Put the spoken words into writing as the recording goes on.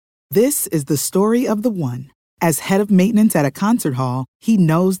This is the story of the one. As head of maintenance at a concert hall, he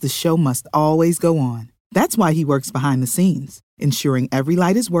knows the show must always go on. That's why he works behind the scenes, ensuring every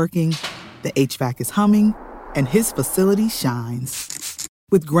light is working, the HVAC is humming, and his facility shines.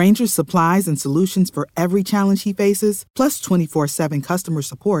 With Grainger's supplies and solutions for every challenge he faces, plus 24/7 customer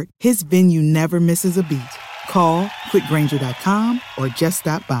support, his venue never misses a beat. Call quickgrainger.com or just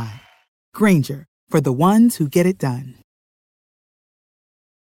stop by. Grainger, for the ones who get it done.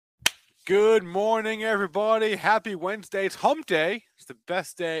 Good morning, everybody. Happy Wednesday. It's hump day. It's the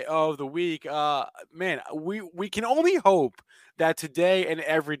best day of the week. Man, we can only hope that today and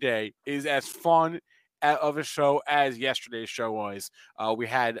every day is as fun of a show as yesterday's show was. We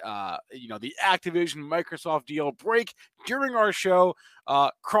had, the Activision Microsoft deal break during our show.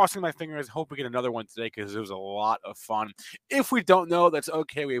 Crossing my fingers, hope we get another one today because it was a lot of fun. If we don't know, that's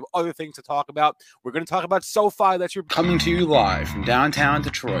okay. We have other things to talk about. We're going to talk about SOFI. That's your coming to you live from downtown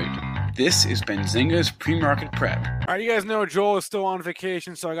Detroit. This is Benzinga's Pre-Market Prep. All right, you guys know Joel is still on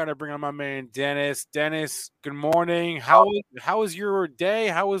vacation, so I got to bring on my man Dennis. Dennis, good morning. How was your day?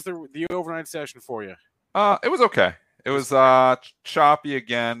 How was the overnight session for you? It was okay. It was choppy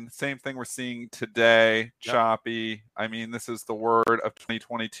again. Same thing we're seeing today. Choppy. I mean, this is the word of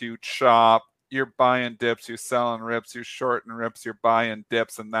 2022. Chop. You're buying dips. You're selling rips. You're shorting rips. You're buying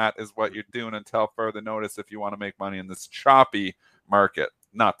dips, and that is what you're doing until further notice if you want to make money in this choppy market.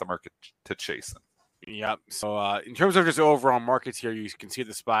 Not the market to chase in. Yep. So in terms of just overall markets here, you can see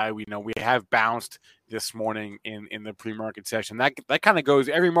the SPY. We have bounced this morning in the pre-market session. That kind of goes.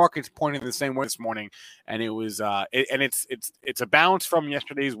 Every market's pointing the same way this morning, and it was it's a bounce from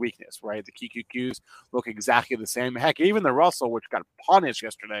yesterday's weakness, right? The QQQs look exactly the same. Heck, even the Russell, which got punished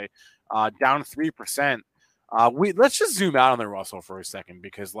yesterday, down 3%. Let's just zoom out on the Russell for a second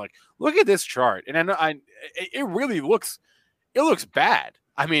because look at this chart, and it really looks bad.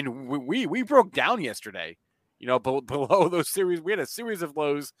 I mean, we broke down yesterday, below those series. We had a series of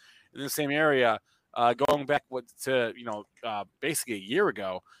lows in the same area going back to basically a year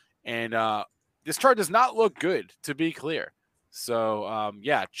ago. And this chart does not look good, to be clear. So,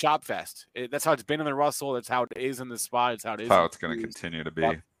 chop fest. That's how it's been in the Russell. That's how it is in the SPY. It's how it is. That's how it's going to continue to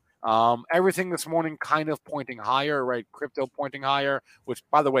be. Everything this morning kind of pointing higher, right? Crypto pointing higher, which,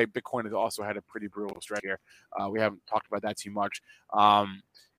 by the way, Bitcoin has also had a pretty brutal stretch here. We haven't talked about that too much.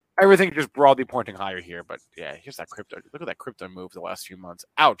 Everything just broadly pointing higher here. But, yeah, here's that crypto. Look at that crypto move the last few months.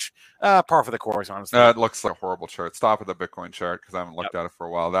 Ouch. Par for the course, honestly. It looks like a horrible chart. Stop at the Bitcoin chart because I haven't looked at it for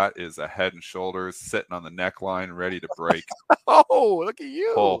a while. That is a head and shoulders sitting on the neckline ready to break. Oh, look at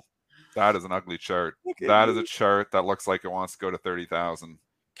you. Oh, that is an ugly chart. That is a chart that looks like it wants to go to 30,000.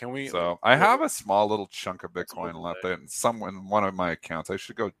 Can we? So I have a small little chunk of Bitcoin left in one of my accounts. I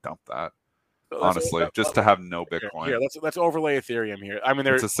should go dump that. Honestly, just to have no Bitcoin. Here, let's overlay Ethereum here. I mean,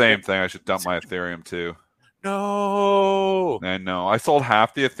 it's the same thing. I should dump my Ethereum too. No. I know. I sold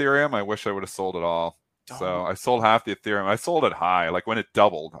half the Ethereum. I wish I would have sold it all. So I sold half the Ethereum. I sold it high, like when it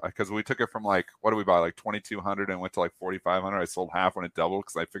doubled, because we took it from what do we buy, like 2,200 and went to like 4,500. I sold half when it doubled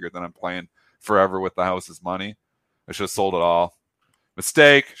because I figured that I'm playing forever with the house's money. I should have sold it all.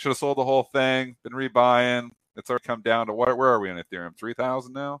 Mistake. Should have sold the whole thing. Been rebuying. It's already come down to where are we on Ethereum?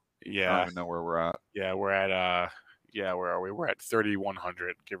 3,000 now? Yeah. I don't even know where we're at. Yeah, we're at where are we? We're at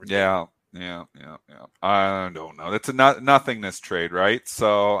 3,100. Give or take. Yeah. I don't know. It's a nothingness trade, right?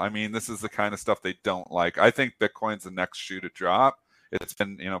 So I mean, this is the kind of stuff they don't like. I think Bitcoin's the next shoe to drop. It's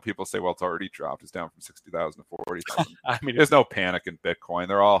been, people say, well, it's already dropped. It's down from 60,000 to 40,000. I mean, there's no panic in Bitcoin.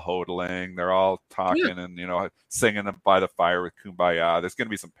 They're all hodling. They're all talking and, singing by the fire with Kumbaya. There's going to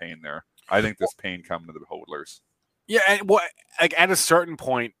be some pain there. I think there's pain coming to the hodlers. Yeah, and at a certain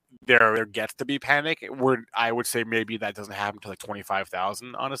point, there gets to be panic. I would say maybe that doesn't happen to like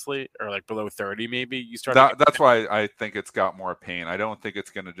 25,000, honestly, or like below 30, maybe you start. That's why I think it's got more pain. I don't think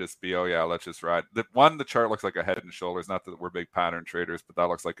it's going to just be, let's just ride. The chart looks like a head and shoulders. Not that we're big pattern traders, but that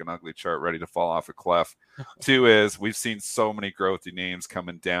looks like an ugly chart ready to fall off a cliff. Two is we've seen so many growthy names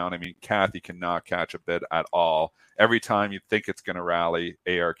coming down. I mean, Kathy cannot catch a bid at all. Every time you think it's going to rally,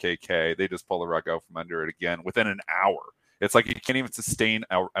 ARKK, they just pull the rug out from under it again within an hour. It's like you can't even sustain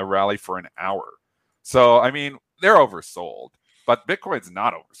a rally for an hour. So, I mean, they're oversold. But Bitcoin's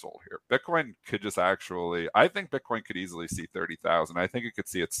not oversold here. Bitcoin could just I think Bitcoin could easily see 30,000. I think it could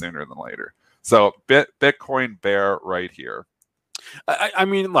see it sooner than later. So, Bitcoin bear right here. I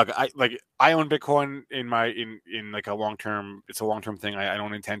mean, look, I own Bitcoin in like a long term. It's a long term thing. I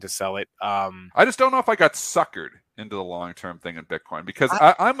don't intend to sell it. I just don't know if I got suckered into the long term thing in Bitcoin because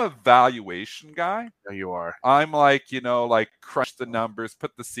I'm a valuation guy. No, you are. I'm like crunch the numbers,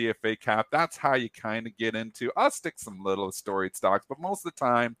 put the CFA cap. That's how you kind of get into. I'll stick some little storied stocks, but most of the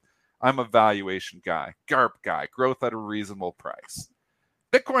time I'm a valuation guy, GARP guy, growth at a reasonable price.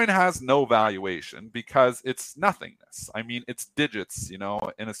 Bitcoin has no valuation because it's nothingness. I mean, it's digits, in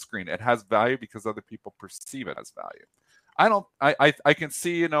a screen. It has value because other people perceive it as value. I can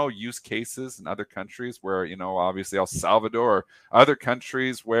see, use cases in other countries where, obviously El Salvador or other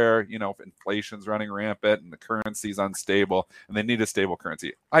countries where, if inflation's running rampant and the currency's unstable and they need a stable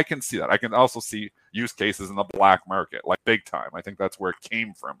currency. I can see that. I can also see use cases in the black market, like big time. I think that's where it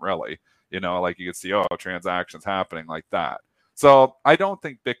came from, really. Like you could see, transactions happening like that. So I don't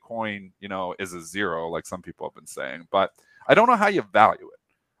think Bitcoin, is a zero, like some people have been saying, but I don't know how you value it.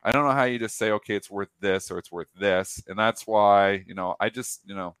 I don't know how you just say, okay, it's worth this or it's worth this. And that's why, I just,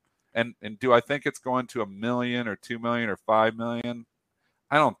 and do I think it's going to 1 million or 2 million or 5 million?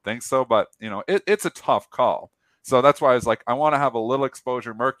 I don't think so, but it's a tough call. So that's why I was like, I want to have a little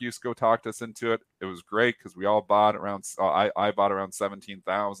exposure. Mark used to go talk us into it. It was great because we all bought around, I bought around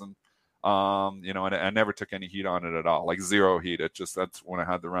 17,000. And I never took any heat on it at all, like zero heat. That's when I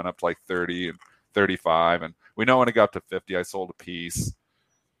had to run up to like 30 and 35. And we know when it got to 50, I sold a piece.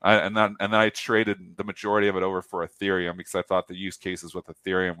 And then I traded the majority of it over for Ethereum because I thought the use cases with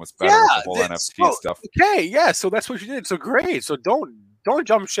Ethereum was better with the whole NFT stuff. Okay, yeah, so that's what you did. So great. So don't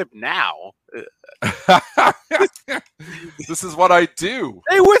jump ship now. This is what I do.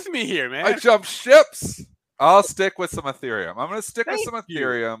 Stay with me here, man. I jump ships. I'll stick with some Ethereum. I'm going to stick with some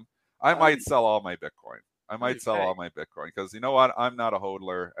Ethereum. I might sell all my Bitcoin. I might sell all my Bitcoin because you know what? I'm not a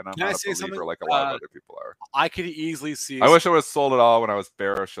hodler and I'm not a believer like a lot of other people are. I could easily see. I wish I would have sold it all when I was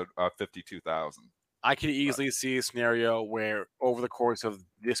bearish at 52,000. I could easily see a scenario where over the course of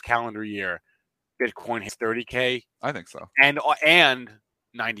this calendar year, Bitcoin hits 30K. I think so. And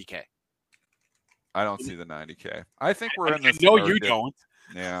 90K. I don't see the 90K. I think we're in this. No, you don't.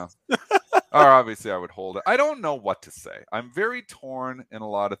 Yeah. Or obviously I would hold it. I don't know what to say. I'm very torn in a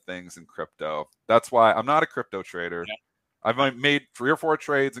lot of things in crypto. That's why I'm not a crypto trader. Yeah. I've made 3 or 4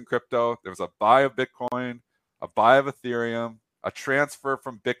 trades in crypto. There was a buy of Bitcoin, a buy of Ethereum, a transfer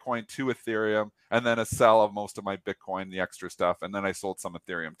from Bitcoin to Ethereum, and then a sell of most of my Bitcoin, the extra stuff. And then I sold some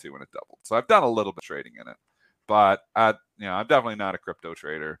Ethereum too and it doubled. So I've done a little bit of trading in it. But I'm definitely not a crypto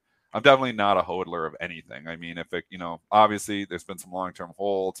trader. I'm definitely not a hodler of anything. I mean, if it, obviously there's been some long-term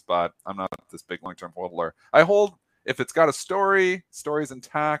holds, but I'm not this big long-term hodler. I hold if it's got a story's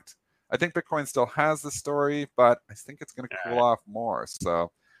intact. I think Bitcoin still has the story, but I think it's going to cool off more.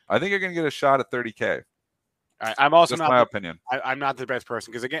 So I think you're going to get a shot at 30K. I'm also just my opinion. I'm not the best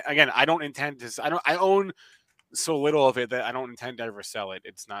person because again, I don't intend to. I own so little of it that I don't intend to ever sell it.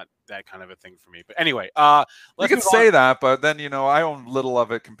 It's not that kind of a thing for me. But anyway, you can say that, but then I own little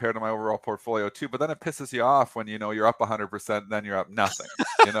of it compared to my overall portfolio too. But then it pisses you off when you're up 100%, then you're up nothing.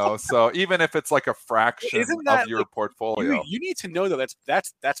 So even if it's like a fraction of your portfolio, you need to know that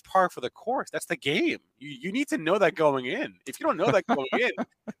that's par for the course. That's the game. You need to know that going in. If you don't know that going in,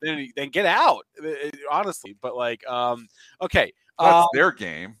 then get out. Honestly, but okay. That's their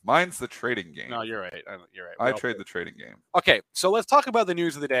game. Mine's the trading game. No, you're right. You're right. I trade the trading game. Okay, so let's talk about the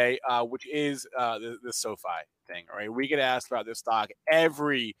news of the day, which is the SOFI thing. All right, we get asked about this stock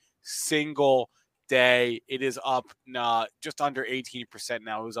every single day. It is up just under 18%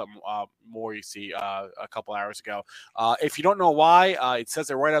 now. It was up more, you see, a couple hours ago. If you don't know why, it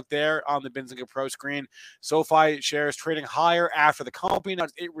says it right up there on the Benzinga Pro screen. SOFI shares trading higher after the company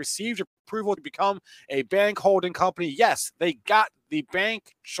it received approval to become a bank holding company. Yes, they got the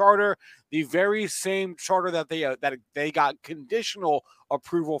bank charter, the very same charter that they got conditional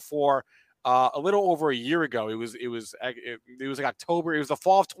approval for a little over a year ago. It was like October. It was the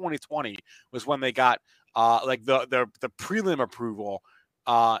fall of 2020 was when they got the prelim approval.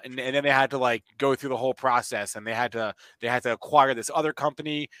 And then they had to go through the whole process, and they had to acquire this other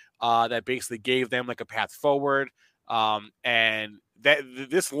company that basically gave them a path forward. And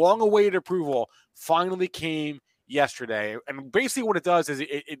this long-awaited approval finally came yesterday. And basically, what it does is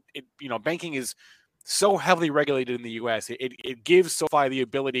it banking is so heavily regulated in the U.S. It gives SOFI the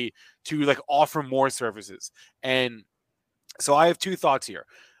ability to offer more services. And so I have 2 thoughts here.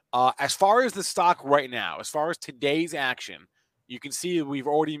 As far as the stock right now, as far as today's action, you can see we've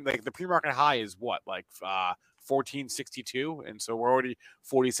already the pre-market high is what 14.62, and so we're already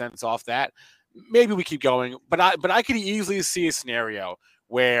 40 cents off that. Maybe we keep going, but I could easily see a scenario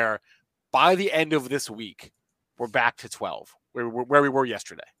where by the end of this week we're back to 12, where we were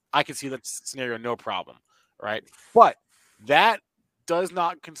yesterday. I can see that scenario, no problem, right? But that does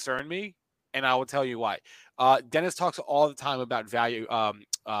not concern me, and I will tell you why. Dennis talks all the time about value,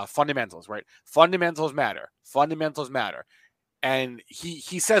 fundamentals, right? Fundamentals matter. Fundamentals matter. And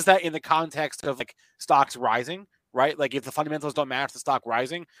he says that in the context of stocks rising, right? Like if the fundamentals don't match the stock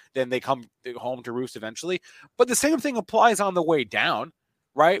rising, then they come home to roost eventually. But the same thing applies on the way down,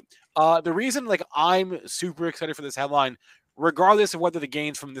 right? The reason like I'm super excited for this headline, regardless of whether the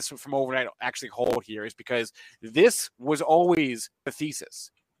gains from overnight actually hold here, is because this was always the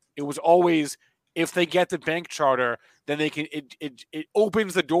thesis. It was always, if they get the bank charter, then they can it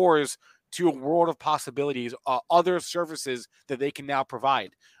opens the doors to a world of possibilities, other services that they can now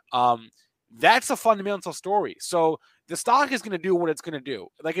provide. That's a fundamental story. So the stock is going to do what it's going to do.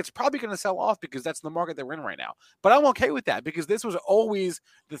 Like, it's probably going to sell off because that's the market that we're in right now. But I'm okay with that because this was always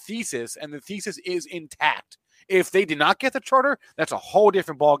the thesis, and the thesis is intact. If they did not get the charter, that's a whole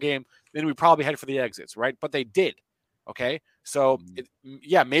different ballgame. Then we probably head for the exits, right? But they did. Okay. So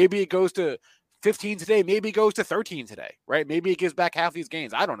maybe it goes to 15 today, maybe it goes to 13 today, right? Maybe it gives back half these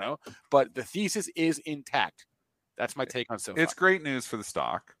gains. I don't know. But the thesis is intact. That's my take on SOFI. It's great news for the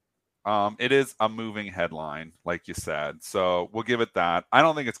stock. It is a moving headline, like you said. So we'll give it that. I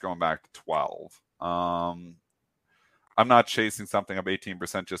don't think it's going back to 12. I'm not chasing something up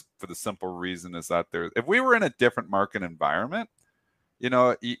 18% just for the simple reason is that if we were in a different market environment,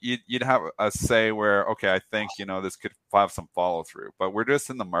 you'd have a say where, okay, I think, this could have some follow through, but we're just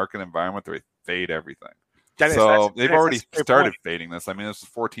in the market environment where we fade everything. They've already started fading this. I mean, this was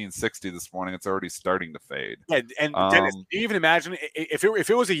 1460 this morning. It's already starting to fade. Yeah, and Dennis, can you even imagine if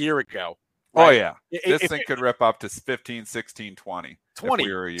it was a year ago? Right? Oh, yeah. This thing could rip up to 15, 16, 20. 20. If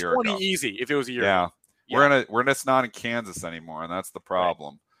we were a year 20 ago. Easy if it was a year ago. Yeah. We're just not in Kansas anymore, and that's the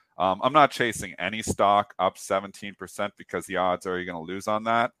problem. Right. I'm not chasing any stock up 17% because the odds are you're going to lose on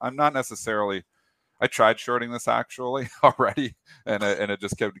that. I'm not necessarily. I tried shorting this actually already, and it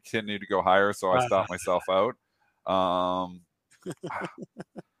just continued to go higher, so I stopped myself out. I'm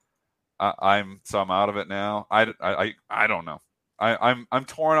out of it now. I don't know. I'm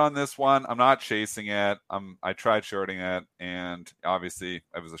torn on this one. I'm not chasing it. I tried shorting it, and obviously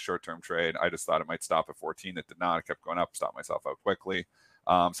it was a short-term trade. I just thought it might stop at 14. It did not. It kept going up. Stopped myself out quickly.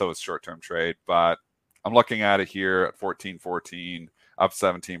 So it's a short-term trade, but I'm looking at it here at 14.14. Up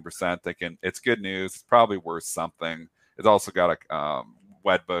 17%, thinking it's good news. It's probably worth something. It's also got a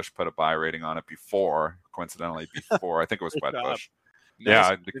Wedbush put a buy rating on it coincidentally before. I think it was Wedbush.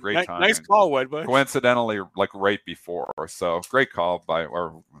 Yeah, great time. Nice call, Wedbush. Coincidentally, like right before. So great call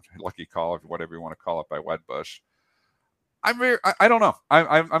or lucky call, whatever you want to call it, by Wedbush. I don't know.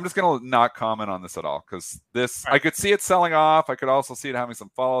 I'm just gonna not comment on this at all because this right. I could see it selling off. I could also see it having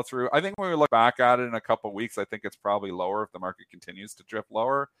some follow through. I think when we look back at it in a couple of weeks, I think it's probably lower if the market continues to drift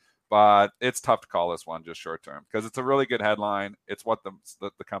lower. But it's tough to call this one just short term because it's a really good headline. It's what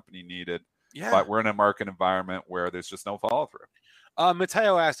the company needed. Yeah. But we're in a market environment where there's just no follow through.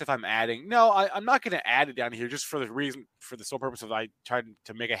 Mateo asked if I'm adding. No, I'm not going to add it down here just for the sole purpose of I tried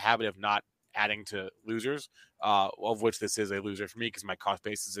to make a habit of not adding to losers, of which this is a loser for me because my cost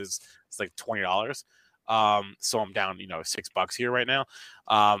basis is like $20. So I'm down, $6 here right now.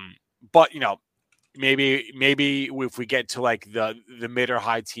 But maybe if we get to like the mid or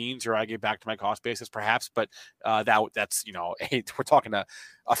high teens, or I get back to my cost basis, perhaps. But that's we're talking a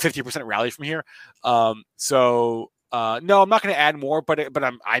 50% rally from here. No, I'm not going to add more, but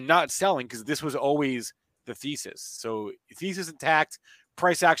I'm not selling because this was always the thesis. So thesis intact,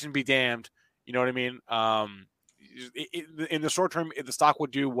 price action be damned. You know what I mean? In the short term, the stock will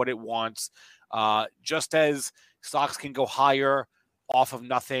do what it wants. Just as stocks can go higher off of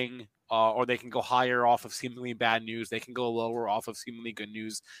nothing, or they can go higher off of seemingly bad news. They can go lower off of seemingly good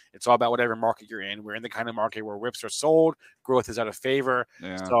news. It's all about whatever market you're in. We're in the kind of market where whips are sold, growth is out of favor.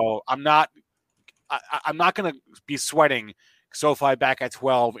 Yeah. So I'm not going to be sweating SoFi back at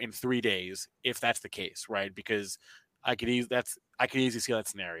 12 in 3 days if that's the case, right? Because I could easily see that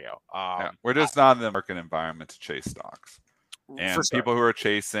scenario. We're just not in the market environment to chase stocks, and people who are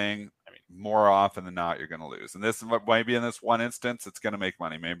chasing, more often than not, you're going to lose. And this maybe in this one instance, it's going to make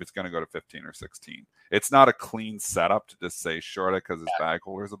money. Maybe it's going to go to 15 or 16. It's not a clean setup to just say short it because it's bag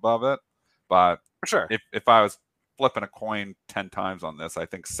holders above it. But for sure, if I was flipping a coin 10 times on this, I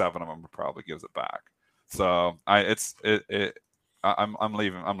think 7 of them probably gives it back. So I'm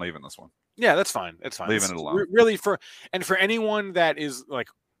leaving this one. Yeah, that's fine. It's fine. Leaving it alone. Really, for anyone that is like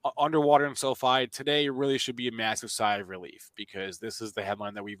underwater in SoFi today, really should be a massive sigh of relief because this is the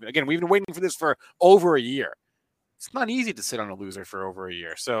headline that we've been waiting for this for over a year. It's not easy to sit on a loser for over a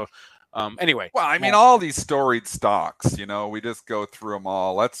year. So anyway. Well, I mean, all these storied stocks, we just go through them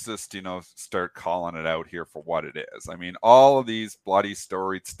all. Let's just, start calling it out here for what it is. I mean, all of these bloody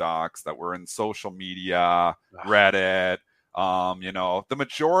storied stocks that were in social media, Reddit, the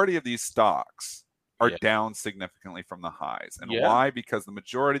majority of these stocks are down significantly from the highs. And why? Because the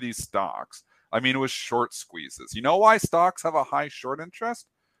majority of these stocks I mean, it was short squeezes. You know why stocks have a high short interest?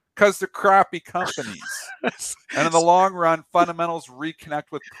 Because they're crappy companies. And in the long run, fundamentals reconnect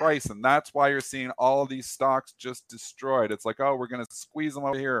with price. And that's why you're seeing all of these stocks just destroyed. It's like, oh, we're going to squeeze them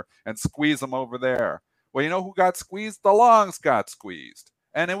over here and squeeze them over there. Well, you know who got squeezed? The longs got squeezed.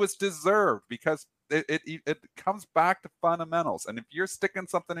 And it was deserved because it comes back to fundamentals. And if you're sticking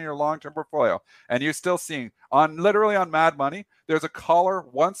something in your long-term portfolio and you're still seeing literally on Mad Money, there's a caller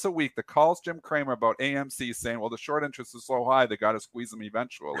once a week that calls Jim Cramer about AMC saying, well, the short interest is so high, they got to squeeze them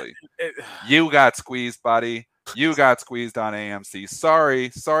eventually. You got squeezed, buddy. You got squeezed on AMC.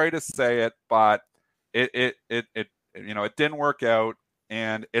 Sorry to say it, but it didn't work out,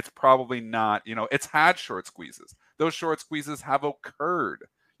 and it's probably not, it's had short squeezes. Those short squeezes have occurred.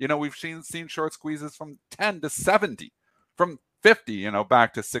 We've seen short squeezes from 10 to 70, from 50,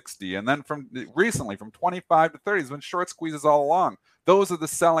 back to 60, and then from recently from 25 to 30 has been short squeezes all along. Those are the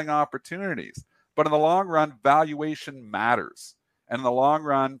selling opportunities. But in the long run, valuation matters. And in the long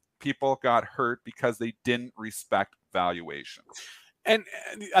run, people got hurt because they didn't respect valuation. And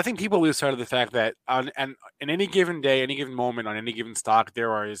I think people lose sight of the fact that on any given day, any given moment, on any given stock,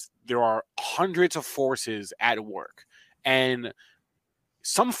 there are hundreds of forces at work, and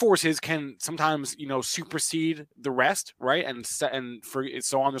some forces can sometimes, supersede the rest, right?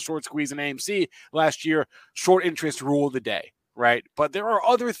 So on the short squeeze in AMC last year, short interest ruled the day, right? But there are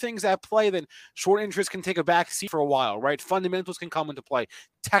other things at play that short interest can take a back seat for a while, right? Fundamentals can come into play,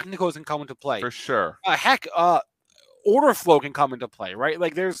 technicals can come into play, for sure. Order flow can come into play, right?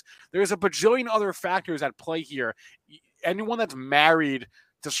 Like there's a bajillion other factors at play here. Anyone that's married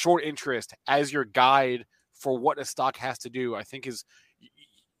to short interest as your guide for what a stock has to do, I think is,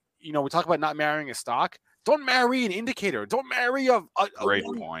 we talk about not marrying a stock. Don't marry an indicator. Don't marry a great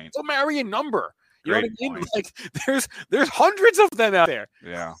point. Don't marry a number. You great know what I mean? Point. Like there's hundreds of them out there.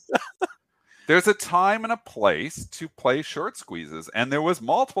 Yeah. There's a time and a place to play short squeezes, and there was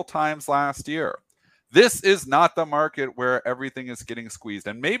multiple times last year. This is not the market where everything is getting squeezed,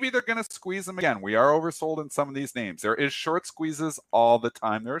 and maybe they're going to squeeze them again. We are oversold in some of these names. There is short squeezes all the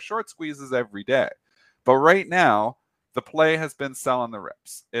time. There are short squeezes every day. But right now, the play has been selling the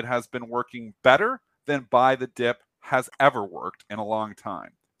rips. It has been working better than buy the dip has ever worked in a long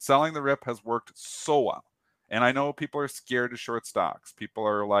time. Selling the rip has worked so well. And I know people are scared to short stocks. People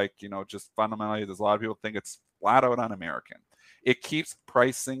are like, just fundamentally, there's a lot of people think it's flat out un-American. It keeps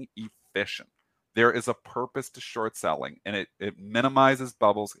pricing efficient. There is a purpose to short selling, and it minimizes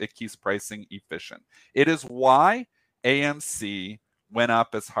bubbles. It keeps pricing efficient. It is why AMC went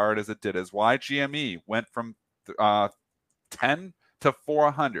up as hard as it did. Is why GME went from 10 to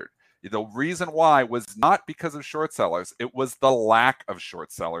 400. The reason why was not because of short sellers. It was the lack of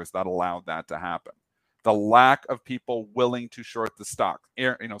short sellers that allowed that to happen. The lack of people willing to short the stock.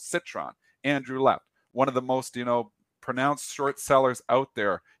 Citron, Andrew Left, one of the most, pronounced short sellers out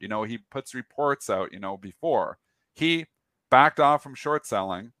there. He puts reports out, before. He backed off from short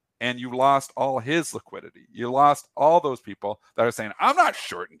selling, and you lost all his liquidity. You lost all those people that are saying, I'm not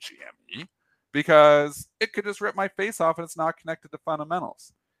shorting GME because it could just rip my face off and it's not connected to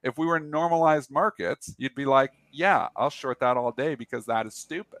fundamentals. If we were in normalized markets, you'd be like, yeah, I'll short that all day because that is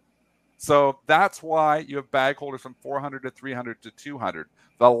stupid. So that's why you have bag holders from 400 to 300 to 200.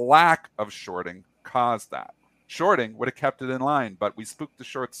 The lack of shorting caused that. Shorting would have kept it in line, but we spooked the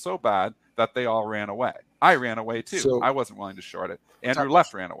shorts so bad that they all ran away. I ran away too. So, I wasn't willing to short it. Andrew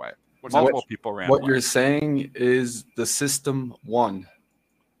Left ran away. Multiple people ran away. What you're saying is the system won.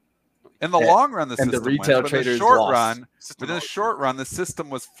 In the long run, the system the retail wins. traders Within the short run, the system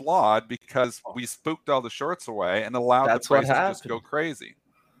was flawed because we spooked all the shorts away and allowed the price to just go crazy.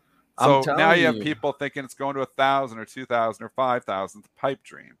 So now you have people thinking it's going to 1,000 or 2,000 or 5,000. Pipe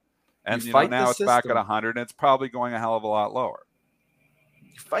dream. And now it's back at 100, and it's probably going a hell of a lot lower.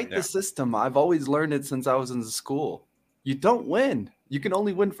 You fight the system. I've always learned it since I was in school. You don't win. You can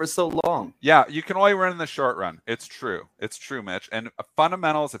only win for so long. Yeah, you can only win in the short run. It's true. It's true, Mitch. And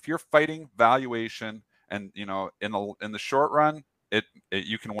fundamentals, if you're fighting valuation and, in the short run,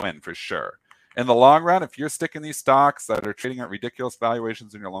 you can win for sure. In the long run, if you're sticking these stocks that are trading at ridiculous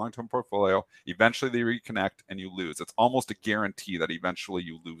valuations in your long-term portfolio, eventually they reconnect and you lose. It's almost a guarantee that eventually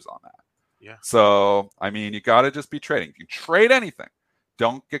you lose on that. Yeah. So, you got to just be trading. You can trade anything.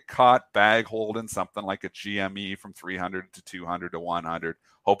 Don't get caught bag holding something like a GME from 300 to 200 to 100,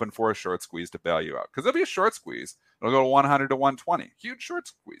 hoping for a short squeeze to bail you out. Because there'll be a short squeeze. It'll go to 100 to 120. Huge short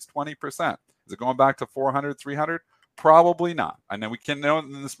squeeze, 20%. Is it going back to 400, 300? Probably not. I know we can know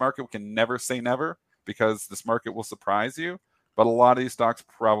in this market, we can never say never because this market will surprise you. But a lot of these stocks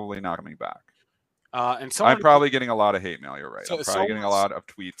probably not coming back. And someone, I'm probably getting a lot of hate mail. You're right. So- I'm probably getting a someone's- lot of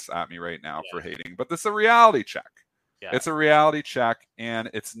tweets at me right now for hating, but this is a reality check. Yeah. It's a reality check, and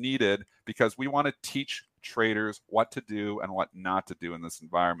it's needed because we want to teach traders what to do and what not to do in this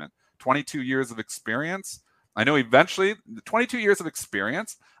environment. 22 years of experience. I know eventually the 22 years of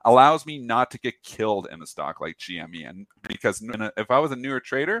experience allows me not to get killed in a stock like GME. And because if I was a newer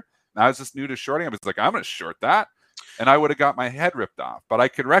trader, and I was just new to shorting, I was like, I'm going to short that. And I would have got my head ripped off. But I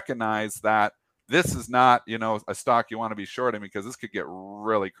could recognize that this is not, a stock you want to be shorting because this could get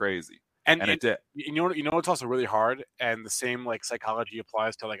really crazy. And it did. You know what's also really hard, and the same like psychology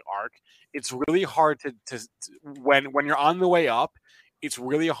applies to like ARK. It's really hard to when you're on the way up, it's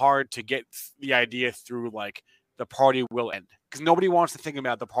really hard to get the idea through like the party will end, because nobody wants to think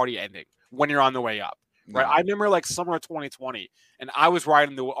about the party ending when you're on the way up. Right. I remember like summer of 2020, and I was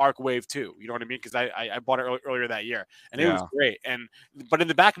riding the ARK wave too. You know what I mean? Because I bought it earlier that year, and it was great. But in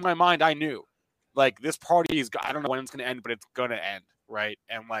the back of my mind, I knew like this party is, I don't know when it's going to end, but it's going to end. Right.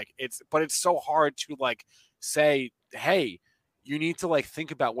 And like it's so hard to like say, hey, you need to like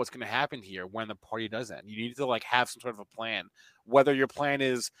think about what's going to happen here when the party does end. You need to like have some sort of a plan, whether your plan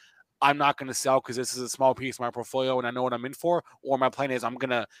is I'm not going to sell because this is a small piece of my portfolio and I know what I'm in for, or my plan is I'm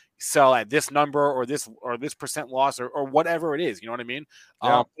going to sell at this number or this percent loss or whatever it is. You know what I mean?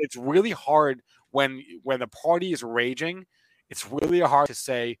 Yeah. It's really hard when the party is raging. It's really hard to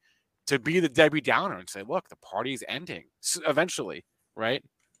say, to be the Debbie Downer and say, look, the party is ending eventually. Right.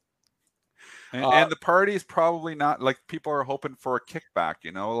 And the party is probably not like people are hoping for a kickback,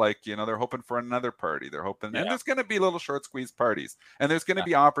 they're hoping for another party. They're hoping, and there's going to be little short squeeze parties, and there's going to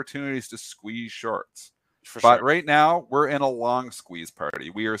be opportunities to squeeze shorts. But right now we're in a long squeeze party.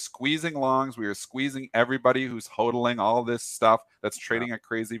 We are squeezing longs. We are squeezing everybody who's hodling all this stuff that's trading at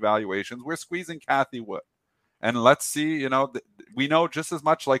crazy valuations. We're squeezing Kathy Wood. And let's see, we know just as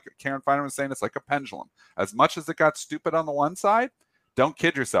much, like Karen Feiner was saying, it's like a pendulum. As much as it got stupid on the one side, don't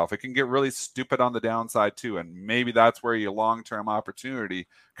kid yourself. It can get really stupid on the downside too. And maybe that's where your long-term opportunity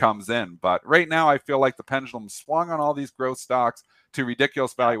comes in. But right now, I feel like the pendulum swung on all these growth stocks to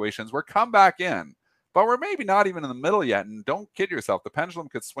ridiculous valuations. We're come back in, but we're maybe not even in the middle yet. And don't kid yourself. The pendulum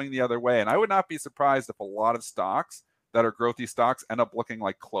could swing the other way. And I would not be surprised if a lot of stocks that are growthy stocks end up looking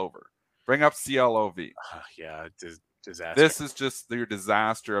like Clover. Bring up CLOV. Yeah, disaster. This is just your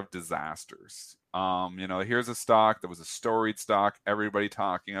disaster of disasters. Here's a stock that was a storied stock, everybody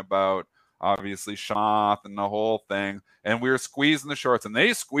talking about, obviously Schmoth and the whole thing. And we were squeezing the shorts, and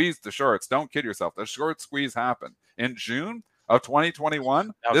they squeezed the shorts. Don't kid yourself. The short squeeze happened in June of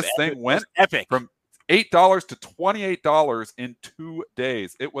 2021. This thing went epic from $8 to $28 in 2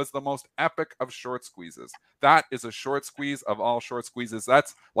 days. It was the most epic of short squeezes. That is a short squeeze of all short squeezes.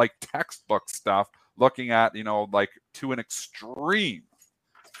 That's like textbook stuff, looking at, like to an extreme.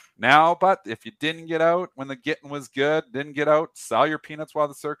 Now, but if you didn't get out when the getting was good, didn't get out, sell your peanuts while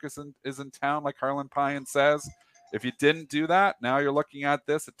the circus is in town, like Harlan Pyan says. If you didn't do that, now you're looking at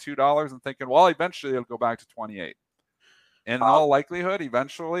this at $2 and thinking, well, eventually it'll go back to 28. And in all likelihood,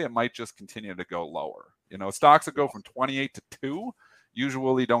 eventually it might just continue to go lower. Stocks that go from 28 to 2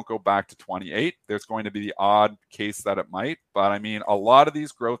 usually don't go back to 28. There's going to be the odd case that it might. But I mean, a lot of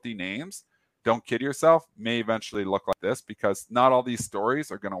these growthy names, don't kid yourself, may eventually look like this because not all these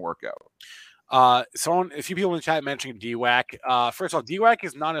stories are going to work out. A few people in the chat mentioning DWAC. First of all, DWAC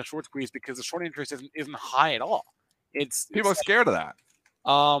is not a short squeeze because the short interest isn't high at all. People are scared of that.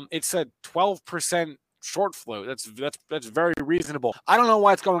 It's a 12% short float. That's very reasonable. I don't know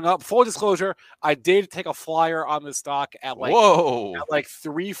why it's going up. Full disclosure, I did take a flyer on the stock at like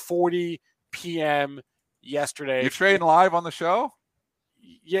 3:40 p.m. yesterday. You're trading live on the show?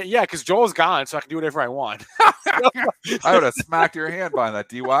 Yeah, because Joel's gone, so I can do whatever I want. I would have smacked your hand behind that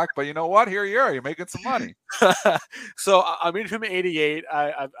DWAC, but you know what? Here you are. You're making some money. So I'm in from 88.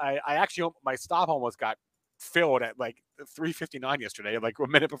 I actually, my stop almost got filled at like 3:59 yesterday, like a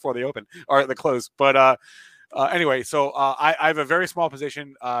minute before the open or the close. But anyway, so I have a very small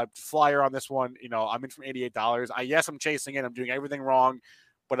position flyer on this one. I'm in from $88. Yes, I'm chasing it. I'm doing everything wrong,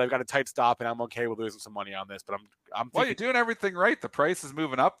 but I've got a tight stop, and I'm okay with losing some money on this. But I'm thinking, well, you're doing everything right. The price is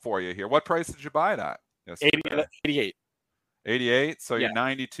moving up for you here. What price did you buy it at? 88. 88. So you're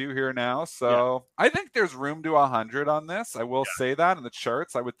 92 here now. So I think there's room to 100 on this. I will say that in the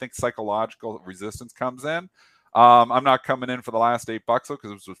charts. I would think psychological resistance comes in. I'm not coming in for the last $8 though,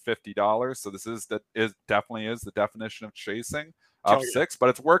 because it was $50. So this definitely is the definition of chasing of 6, but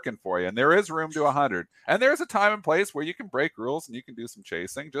it's working for you. And there is room to 100. And there's a time and place where you can break rules and you can do some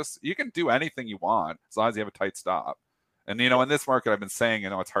chasing. You can do anything you want as long as you have a tight stop. And, in this market, I've been saying,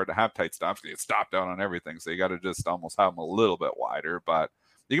 it's hard to have tight stops because you get stopped out on everything. So you got to just almost have them a little bit wider. But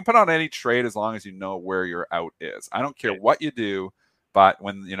You can put on any trade as long as you know where your out is. I don't care what you do, but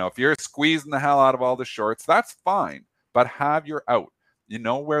when, if you're squeezing the hell out of all the shorts, that's fine, but have your out. You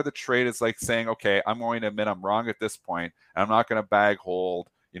know where the trade is, like saying, okay, I'm going to admit I'm wrong at this point, and I'm not going to bag hold,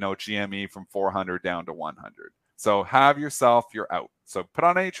 GME from 400 down to 100. So have yourself your out. So put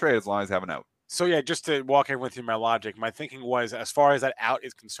on any trade as long as you have an out. So yeah, just to walk in with you, my logic, my thinking was, as far as that out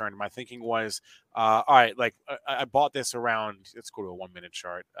is concerned, my thinking was, all right, like I bought this around, let's go to a 1 minute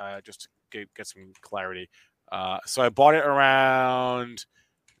chart, just to get some clarity. So I bought it around,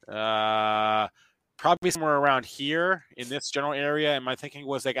 probably somewhere around here in this general area. And my thinking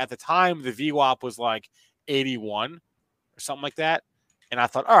was, like, at the time, the VWAP was like 81 or something like that. And I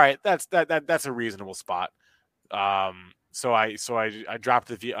thought, all right, that's a reasonable spot. So I dropped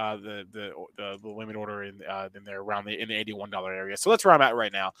the limit order in there around in the $81 area. So that's where I'm at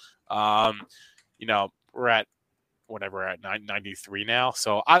right now. We're at whatever, we're at 93 now.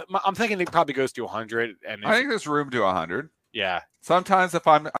 So I'm thinking it probably goes to 100. And I think there's room to 100. Yeah. Sometimes if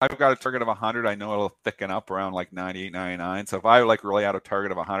I've got a target of 100, I know it'll thicken up around like 98, 99. So if I really had a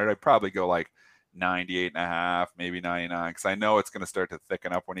target of 100, I'd probably go like 98 and a half, maybe 99, because I know it's going to start to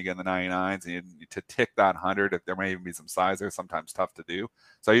thicken up when you get in the 99s. And to tick that 100, if there may even be some size there, sometimes tough to do.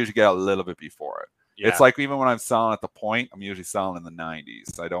 So I usually get a little bit before it. Yeah. It's like even when I'm selling at the point, I'm usually selling in the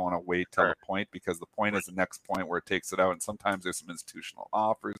 90s. I don't want to wait till the point, because the point is the next point where it takes it out. And sometimes there's some institutional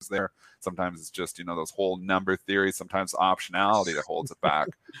offers there. Sometimes it's just, those whole number theories, sometimes optionality that holds it back.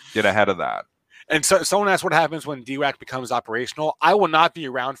 Get ahead of that. And so someone asked what happens when DWAC becomes operational. I will not be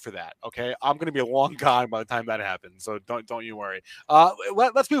around for that. Okay, I'm going to be a long gone by the time that happens. So don't you worry.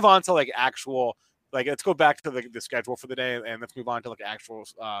 Let's move on to actual, let's go back to the schedule for the day, and let's move on to actual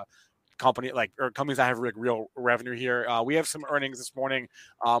companies that have real revenue here. We have some earnings this morning.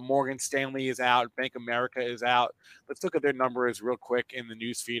 Morgan Stanley is out. Bank of America is out. Let's look at their numbers real quick in the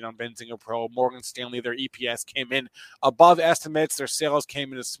news feed on Benzinga Pro. Morgan Stanley, their EPS came in above estimates. Their sales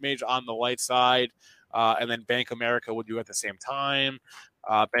came in a smidge on the light side. And then Bank of America will do at the same time.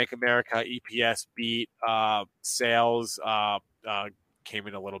 Bank of America EPS beat, sales came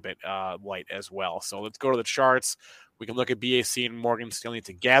in a little bit light as well. So let's go to the charts. We can look at BAC and Morgan Stanley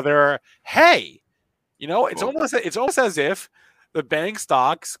together. Hey, it's almost as if the bank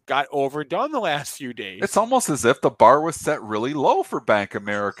stocks got overdone the last few days. It's almost as if the bar was set really low for Bank of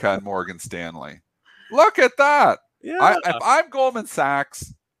America and Morgan Stanley. Look at that. Yeah. If I'm Goldman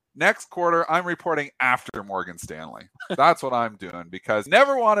Sachs, next quarter, I'm reporting after Morgan Stanley. That's what I'm doing, because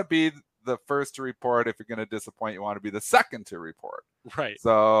never want to be the first to report. If you're going to disappoint, you want to be the second to report. Right.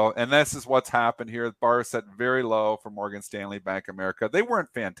 So, and this is what's happened here. The bar is set very low for Morgan Stanley, Bank of America. They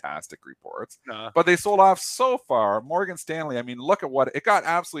weren't fantastic reports, but they sold off so far. Morgan Stanley, I mean, look at what it got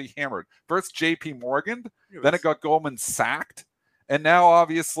absolutely hammered. First JP Morgan, then it got Goldman sacked. And now,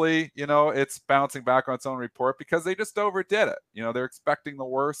 obviously, it's bouncing back on its own report because they just overdid it. They're expecting the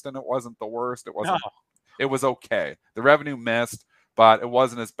worst, and it wasn't the worst. It wasn't. No. It was okay. The revenue missed, but it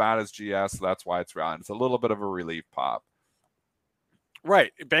wasn't as bad as GS, so that's why it's around. It's a little bit of a relief pop.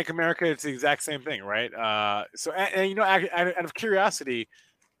 Right. Bank of America, it's the exact same thing, right? So, out of curiosity,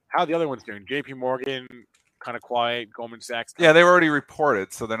 how are the other ones doing? JP Morgan, kind of quiet. Goldman Sachs. Yeah, they were already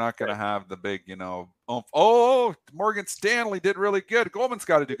reported, so they're not going to have the big, oh, Morgan Stanley did really good. Goldman's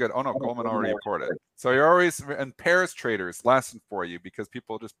got to do good. Oh, no, Goldman already reported. So you're always, and pairs traders, lesson for you, because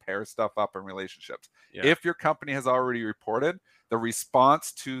people just pair stuff up in relationships. Yeah. If your company has already reported, the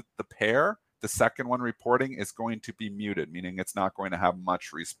response to the pair, the second one reporting, is going to be muted, meaning it's not going to have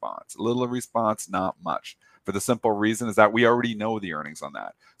much response. A little response, not much. For the simple reason is that we already know the earnings on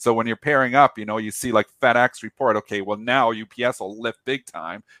that. So when you're pairing up, you see like FedEx report, okay, well now UPS will lift big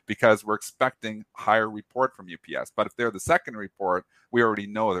time because we're expecting higher report from UPS. But if they're the second report, we already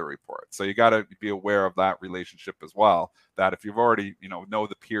know their report. So you got to be aware of that relationship as well, that if you've already, know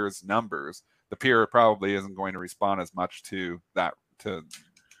the peer's numbers, the peer probably isn't going to respond as much to that, to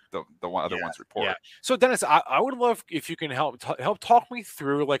the other one's report. Yeah. So Dennis, I would love if you can help talk me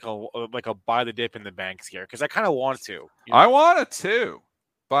through like a buy the dip in the banks here, because I kind of want to. I want it too,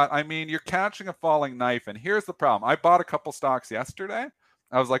 but I mean, you're catching a falling knife, and here's the problem. I bought a couple stocks yesterday.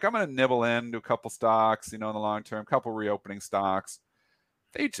 I was like, I'm going to nibble into a couple stocks, in the long term, couple reopening stocks.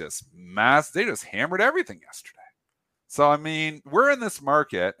 They just hammered everything yesterday. So, I mean, we're in this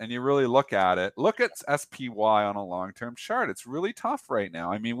market, and you really look at it. Look at SPY on a long-term chart. It's really tough right now.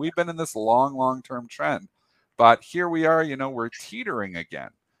 I mean, we've been in this long-term trend. But here we are, we're teetering again.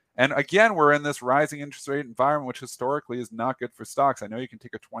 And again, we're in this rising interest rate environment, which historically is not good for stocks. I know you can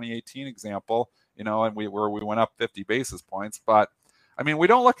take a 2018 example, and we went up 50 basis points. But, I mean, we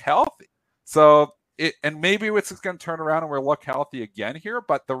don't look healthy. So and maybe it's going to turn around and we'll look healthy again here,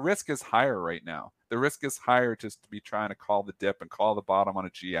 but the risk is higher right now. The risk is higher just to be trying to call the dip and call the bottom on a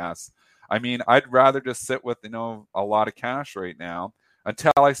GS. I mean, I'd rather just sit with, a lot of cash right now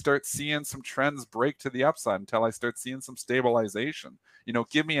until I start seeing some trends break to the upside, until I start seeing some stabilization.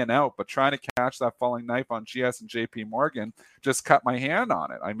 Give me an out, but trying to catch that falling knife on GS and JP Morgan, just cut my hand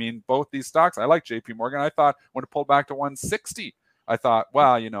on it. I mean, both these stocks, I like JP Morgan. I thought when it pulled back to 160, I thought,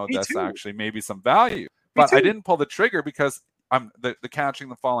 well, that's actually maybe some value. But I didn't pull the trigger because I'm the catching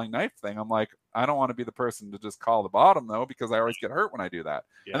the falling knife thing. I'm like, I don't want to be the person to just call the bottom though, because I always get hurt when I do that.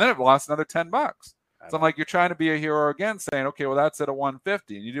 Yeah. And then it lost another $10. So I'm like, you're trying to be a hero again, saying, okay, well, that's at a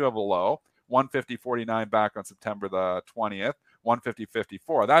 150. And you do have a low, 150.49 back on September the 20th,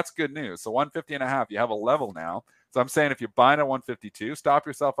 150.54. That's good news. So 150.5, you have a level now. So I'm saying if you're buying at 152, stop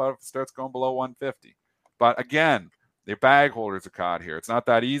yourself out if it starts going below 150. But again, the bag holders are caught here. It's not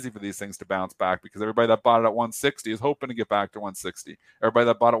that easy for these things to bounce back because everybody that bought it at 160 is hoping to get back to 160. Everybody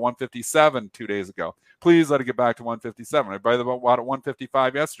that bought at 157 2 days ago, please let it get back to 157. Everybody that bought at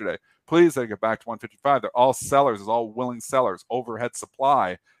 155 yesterday, please let it get back to 155. They're all sellers. It's all willing sellers. Overhead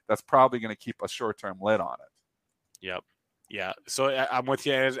supply. That's probably going to keep a short-term lid on it. Yep. Yeah. So I'm with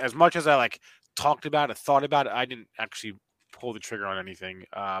you. As much as I talked about it, thought about it, I didn't actually pull the trigger on anything.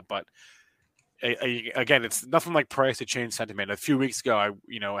 But again, it's nothing like price to change sentiment. A few weeks ago,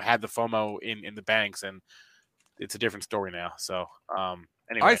 I had the FOMO in the banks, and it's a different story now. So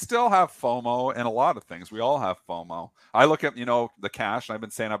anyway. I still have FOMO and a lot of things. We all have FOMO. I look at, the cash, and I've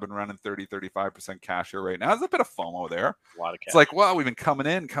been saying I've been running 30-35% cash here right now. There's a bit of FOMO there. A lot of cash. It's like, well, we've been coming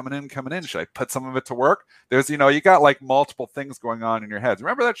in. Should I put some of it to work? There's, you got like multiple things going on in your heads.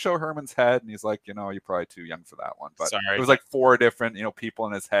 Remember that show Herman's Head? And he's like, you're probably too young for that one. But Sorry. It was like 4 different, people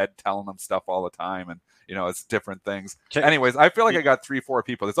in his head telling him stuff all the time. And, it's different things. Anyways, I feel like I got 3-4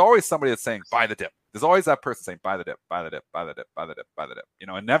 people. There's always somebody that's saying, buy the dip. There's always that person saying, buy the dip, buy the dip, buy the dip, buy the dip, buy the dip,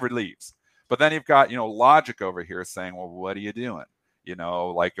 and never leaves. But then you've got, logic over here saying, well, what are you doing?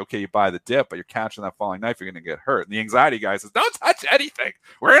 Okay, you buy the dip, but you're catching that falling knife, you're going to get hurt. And the anxiety guy says, don't touch anything.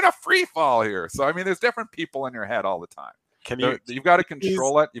 We're in a free fall here. So, I mean, there's different people in your head all the time. You've got to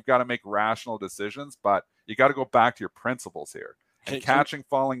control it. You've got to make rational decisions, but you got to go back to your principles here. And catching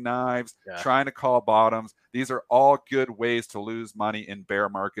falling knives, trying to call bottoms. These are all good ways to lose money in bear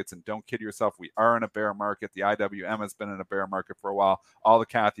markets. And don't kid yourself, we are in a bear market. The IWM has been in a bear market for a while. All the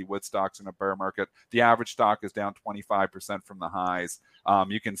Cathie Wood stocks in a bear market. The average stock is down 25% from the highs.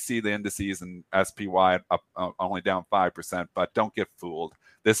 You can see the indices and SPY up only down 5%, but don't get fooled.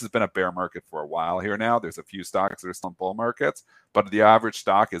 This has been a bear market for a while here now. There's a few stocks that are still in bull markets, but the average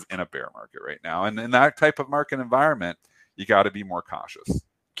stock is in a bear market right now. And in that type of market environment, you got to be more cautious.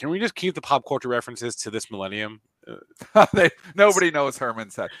 Can we just keep the pop culture references to this millennium? Nobody knows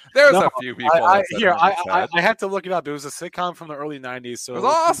Herman's Head. There's a few people. I had to look it up. It was a sitcom from the early 90s. So it was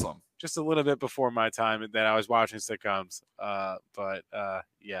awesome. Just a little bit before my time that I was watching sitcoms. But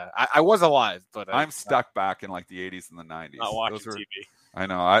I was alive. But I'm stuck back in like the 80s and the 90s. Not watching TV. I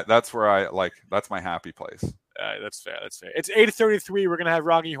know. That's where that's my happy place. That's fair. It's 8:33. We're going to have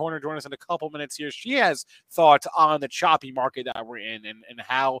Rocky Horner join us in a couple minutes here. She has thoughts on the choppy market that we're in and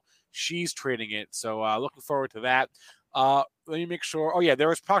how she's trading it. So looking forward to that. Let me make sure. Oh, yeah, there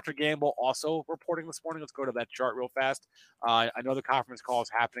was Procter & Gamble also reporting this morning. Let's go to that chart real fast. I know the conference call is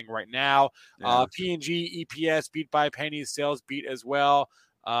happening right now. P&G EPS beat by pennies. Sales beat as well.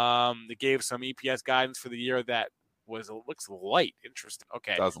 They gave some EPS guidance for the year that looks light. Interesting.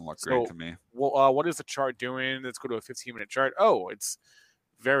 Okay. Doesn't look great to me. Well, what is the chart doing? Let's go to a 15-minute chart. Oh, it's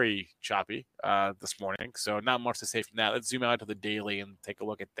very choppy this morning. So not much to say from that. Let's zoom out to the daily and take a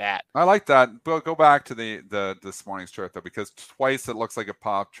look at that. I like that. But go back to the this morning's chart though, because twice it looks like it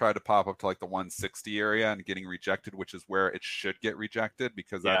tried to pop up to like the 160 area and getting rejected, which is where it should get rejected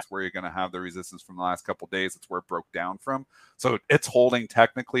because that's where you're going to have the resistance from the last couple of days. It's where it broke down from. So it's holding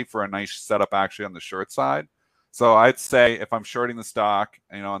technically for a nice setup actually on the short side. So I'd say if I'm shorting the stock,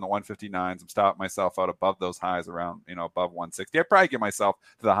 on the 159s, I'm stopping myself out above those highs around, above 160. I'd probably get myself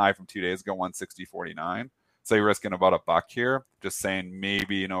to the high from 2 days ago, 160.49. So you're risking about $1 here. Just saying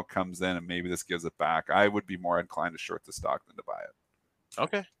maybe, comes in and maybe this gives it back. I would be more inclined to short the stock than to buy it.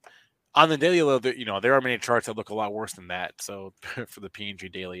 Okay. On the daily, a little bit, there are many charts that look a lot worse than that. So for the P&G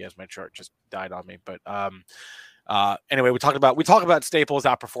daily, as my chart just died on me, but anyway, we talk about staples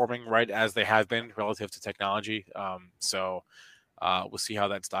outperforming, right, as they have been relative to technology. So we'll see how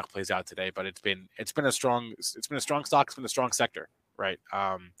that stock plays out today. But it's been a strong stock. It's been a strong sector, right?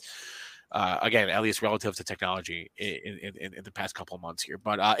 again, at least relative to technology in the past couple of months here.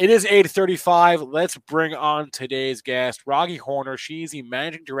 But it is 8:35. Let's bring on today's guest, Raghi Horner. She's the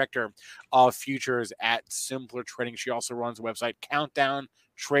managing director of futures at Simpler Trading. She also runs the website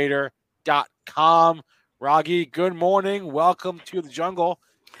countdowntrader.com. Raghi, good morning. Welcome to the jungle.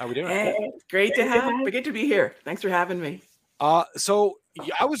 How we doing? Hey, great to be here. Thanks for having me. So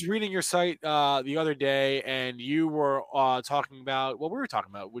I was reading your site the other day, and you were talking about what we were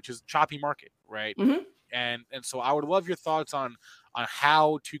talking about, which is choppy market, right? Mm-hmm. And so I would love your thoughts on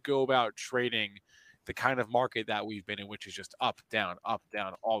how to go about trading the kind of market that we've been in, which is just up, down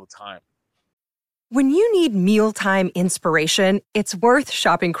all the time. When you need mealtime inspiration, it's worth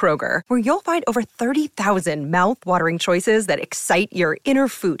shopping Kroger, where you'll find over 30,000 mouth-watering choices that excite your inner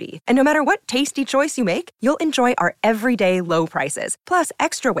foodie. And no matter what tasty choice you make, you'll enjoy our everyday low prices, plus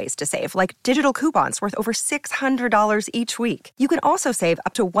extra ways to save, like digital coupons worth over $600 each week. You can also save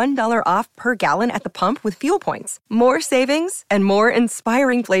up to $1 off per gallon at the pump with fuel points. More savings and more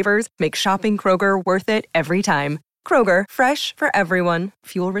inspiring flavors make shopping Kroger worth it every time. Kroger, fresh for everyone.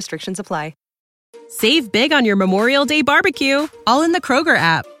 Fuel restrictions apply. Save big on your Memorial Day barbecue, all in the Kroger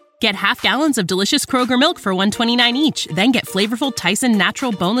app. Get half gallons of delicious Kroger milk for $1.29 each. Then get flavorful Tyson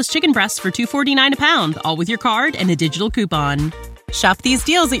natural boneless chicken breasts for $2.49 a pound, all with your card and a digital coupon. Shop these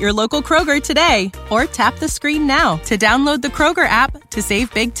deals at your local Kroger today, or tap the screen now to download the Kroger app to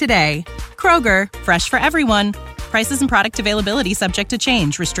save big today. Kroger, fresh for everyone. Prices and product availability subject to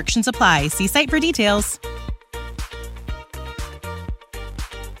change. Restrictions apply. See site for details.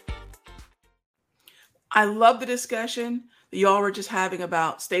 I love the discussion that you all were just having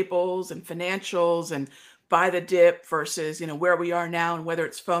about staples and financials and buy the dip versus, where we are now and whether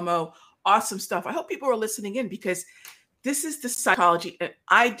it's FOMO. Awesome stuff. I hope people are listening in because this is the psychology. And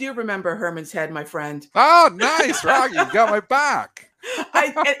I do remember Herman's Head, my friend. Oh, nice, Raghi. You got my back.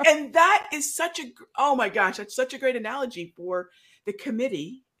 And that is oh my gosh, that's such a great analogy for the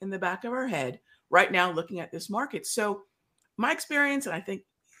committee in the back of our head right now looking at this market. So my experience, and I think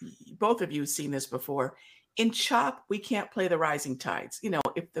both of you have seen this before. In chop, we can't play the rising tides.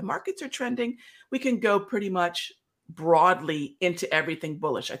 If the markets are trending, we can go pretty much broadly into everything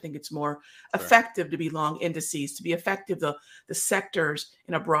bullish. I think it's more effective to be long indices, to be effective the sectors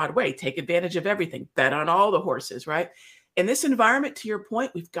in a broad way. Take advantage of everything. Bet on all the horses, right? In this environment, to your point,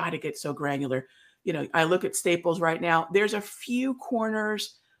 we've got to get so granular. I look at staples right now. There's a few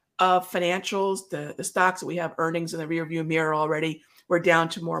corners of financials, the stocks that we have earnings in the rearview mirror already. We're down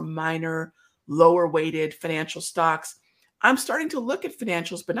to more minor, lower weighted financial stocks. I'm starting to look at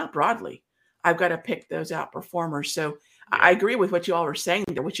financials, but not broadly. I've got to pick those outperformers. So I agree with what you all were saying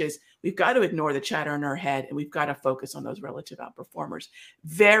there, which is we've got to ignore the chatter in our head and we've got to focus on those relative outperformers.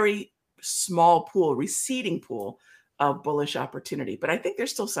 Very small pool, receding pool of bullish opportunity, but I think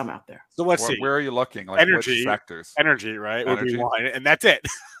there's still some out there. So let's see. Where are you looking? Like energy, which sectors? Energy, right? Energy. Would be one, and that's it.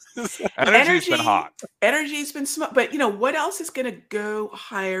 Energy's been hot. Energy's been smart, but what else is going to go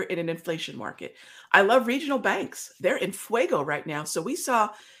higher in an inflation market? I love regional banks. They're in fuego right now. So we saw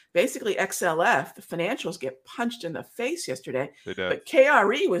basically XLF, the financials, get punched in the face yesterday. They did. But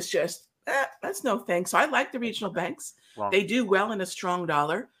KRE was just, that's no thing. So I like the regional banks. Wrong. They do well in a strong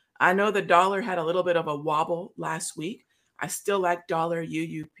dollar. I know the dollar had a little bit of a wobble last week. I still like dollar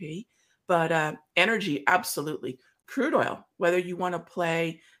UUP, but energy, absolutely. Crude oil, whether you want to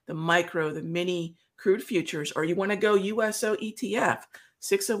play the micro, the mini crude futures, or you want to go USO ETF,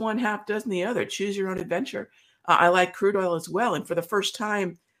 6 of one, half dozen the other. Choose your own adventure. I like crude oil as well. And for the first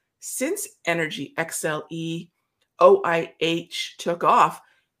time since energy XLE, OIH took off,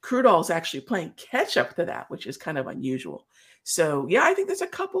 crude oil is actually playing catch up to that, which is kind of unusual. So yeah, I think there's a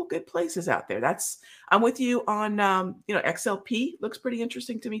couple good places out there. I'm with you on, XLP looks pretty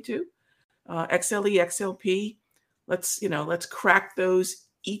interesting to me too. XLE, XLP. Let's crack those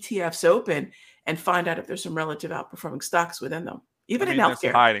ETFs open and find out if there's some relative outperforming stocks within them. Even in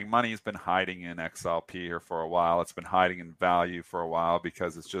healthcare. Money's been hiding in XLP here for a while. It's been hiding in value for a while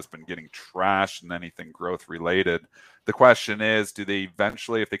because it's just been getting trashed in anything growth related. The question is, do they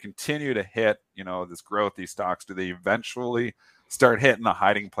eventually, if they continue to hit, this growth, these stocks, do they eventually start hitting the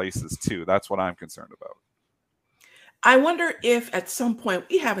hiding places too? That's what I'm concerned about. I wonder if at some point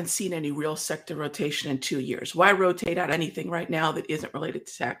we haven't seen any real sector rotation in 2 years. Why rotate out anything right now that isn't related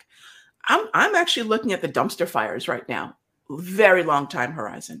to tech? I'm actually looking at the dumpster fires right now. Very long time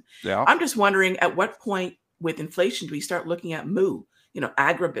horizon. Yeah. I'm just wondering at what point with inflation do we start looking at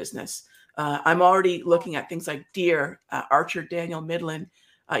agribusiness? I'm already looking at things like Deere, Archer, Daniel, Midland,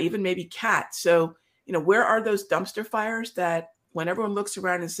 even maybe Cat. So, where are those dumpster fires that when everyone looks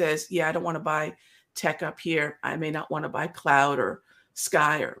around and says, yeah, I don't want to buy tech up here, I may not want to buy cloud or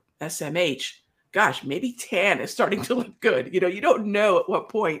Sky or SMH, gosh, maybe tan is starting to look good. You don't know at what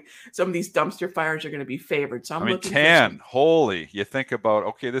point some of these dumpster fires are going to be favored. So I'm looking tan, for holy, you think about,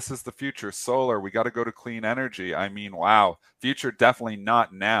 okay, this is the future, solar, we got to go to clean energy. I mean, wow, future, definitely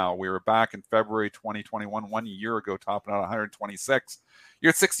not now. We were back in February 2021, 1 year ago, topping out 126. You're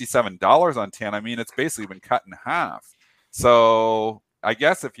at $67 on tan. I mean, it's basically been cut in half. So I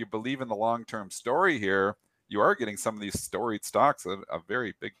guess if you believe in the long-term story here, you are getting some of these storied stocks at a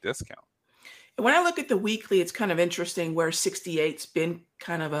very big discount. When I look at the weekly, it's kind of interesting where 68's been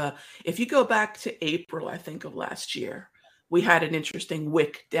kind of if you go back to April, I think, of last year, we had an interesting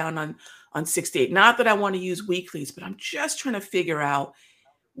wick down on 68. Not that I want to use weeklies, but I'm just trying to figure out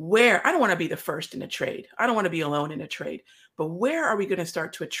where. I don't want to be the first in a trade. I don't want to be alone in a trade. But where are we going to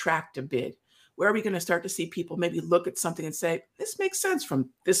start to attract a bid? Where are we going to start to see people maybe look at something and say, this makes sense from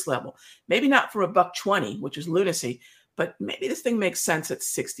this level? Maybe not from $1.20, which is lunacy, but maybe this thing makes sense at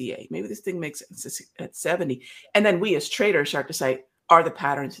 68. Maybe this thing makes sense at 70. And then we as traders start to say, are the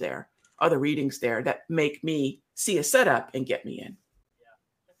patterns there? Are the readings there that make me see a setup and get me in?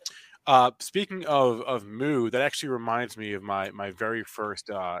 Speaking of mood, that actually reminds me of my very first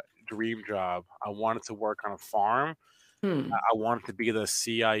dream job. I wanted to work on a farm. I wanted to be the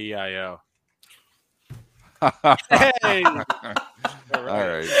CIEIO. Hey! All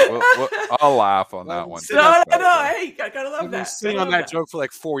right. I'll laugh on that one. No. Hey, I gotta love I've been that. sitting on that joke for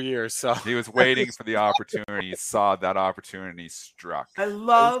like 4 years. So he was waiting for the opportunity. He saw that opportunity struck. I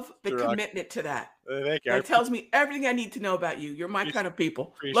love the commitment to that. Thank you. That tells me everything I need to know about you. You're my kind of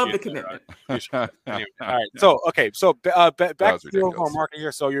people. Love the commitment. Anyway, all right. So back to the overall market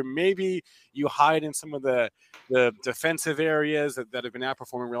here. So you hide in some of the defensive areas that have been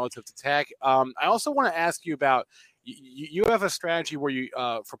outperforming relative to tech. I also want to ask you about. You have a strategy where you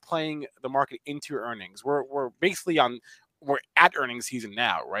for playing the market into your earnings. We're basically we're at earnings season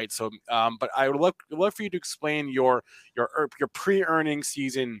now, right? So, but I would love for you to explain your pre-earnings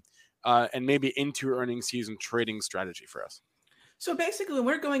season and maybe into earnings season trading strategy for us. So basically, when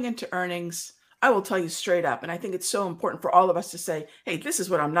we're going into earnings, I will tell you straight up, and I think it's so important for all of us to say, hey, this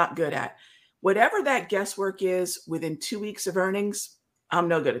is what I'm not good at. Whatever that guesswork is within 2 weeks of earnings, I'm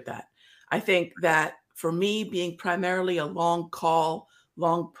no good at that. I think that for me, being primarily a long call,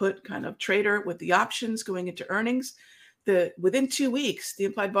 long put kind of trader with the options going into earnings, within 2 weeks, the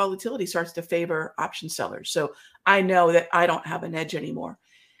implied volatility starts to favor option sellers. So I know that I don't have an edge anymore.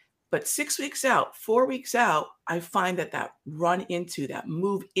 But 6 weeks out, 4 weeks out, I find that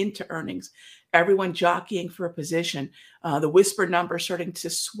move into earnings, everyone jockeying for a position, the whisper number starting to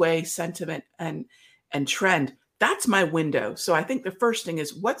sway sentiment and trend. That's my window. So I think the first thing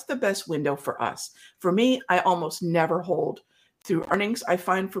is, what's the best window for us? For me, I almost never hold through earnings. I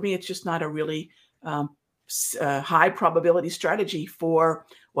find for me, it's just not a really high probability strategy for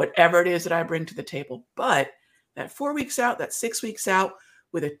whatever it is that I bring to the table. But that 4 weeks out, that 6 weeks out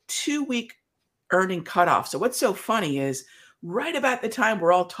with a 2 week earning cutoff. So what's so funny is right about the time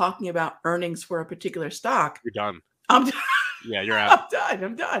we're all talking about earnings for a particular stock. You're done. I'm done. Yeah, you're out.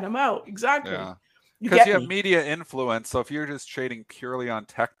 I'm done. I'm out. Exactly. Yeah. Because you have media influence. So if you're just trading purely on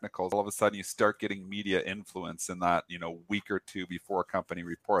technicals, all of a sudden you start getting media influence in that, week or two before a company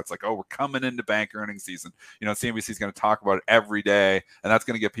reports. Like, oh, we're coming into bank earnings season. CNBC is going to talk about it every day, and that's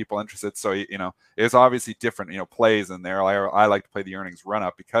going to get people interested. So, there's obviously different, plays in there. I like to play the earnings run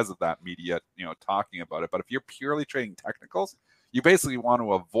up because of that media, talking about it. But if you're purely trading technicals, you basically want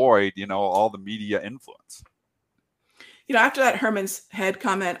to avoid, all the media influence. After that Herman's head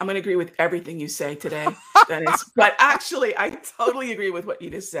comment, I'm going to agree with everything you say today, Dennis. But actually, I totally agree with what you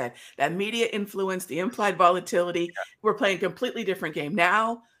just said. That media influence, the implied volatility, we're playing a completely different game.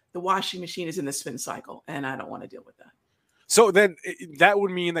 Now, the washing machine is in the spin cycle, and I don't want to deal with that. So then that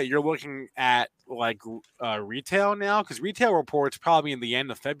would mean that you're looking at retail now, because retail reports probably in the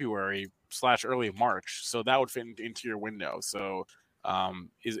end of February / early March. So that would fit into your window. So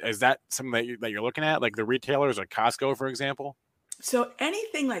is that something that you're looking at, like the retailers like Costco, for example? So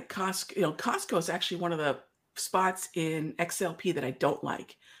anything like Costco, Costco is actually one of the spots in XLP that I don't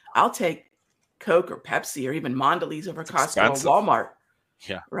like. I'll take Coke or Pepsi or even Mondelez over Costco or Walmart.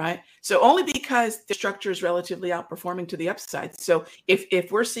 Yeah. Right. So only because the structure is relatively outperforming to the upside. So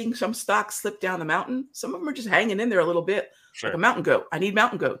if we're seeing some stocks slip down the mountain, some of them are just hanging in there a little bit, like a mountain goat. I need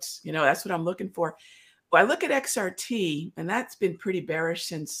mountain goats. That's what I'm looking for. Well, I look at XRT, and that's been pretty bearish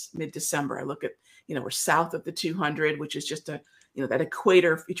since mid-December. I look at, we're south of the 200, which is just that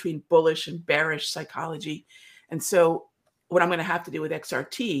equator between bullish and bearish psychology. And so what I'm going to have to do with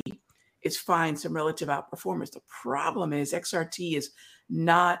XRT is find some relative outperformance. The problem is XRT is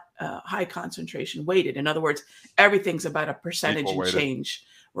not high concentration weighted. In other words, everything's about a percentage and change,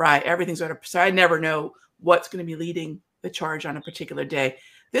 right? Everything's about so I never know what's going to be leading the charge on a particular day.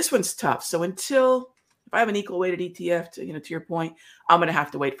 This one's tough. So if I have an equal weighted ETF, to your point, I'm going to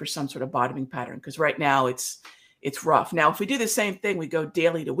have to wait for some sort of bottoming pattern, because right now it's rough. Now, if we do the same thing, we go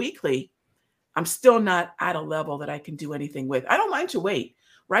daily to weekly, I'm still not at a level that I can do anything with. I don't mind to wait,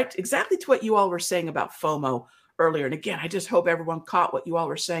 right? Exactly to what you all were saying about FOMO earlier. And again, I just hope everyone caught what you all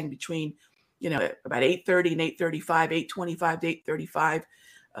were saying between, about 8:30 and 8:35, 8:25 to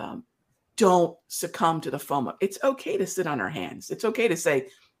 8:35. Don't succumb to the FOMO. It's okay to sit on our hands. It's okay to say,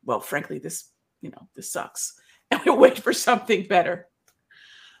 well, frankly, this sucks, and we'll wait for something better.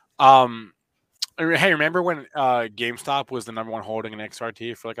 Hey, remember when GameStop was the number one holding in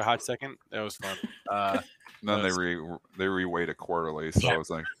XRT for like a hot second? That was fun. Then they reweight it quarterly, so it was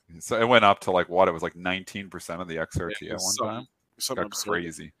like, it went up to like what, it was like 19% of the XRT at one time. Something got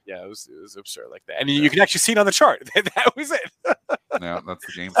crazy. Yeah, it was absurd like that, and you can actually see it on the chart. That was it. Yeah, that's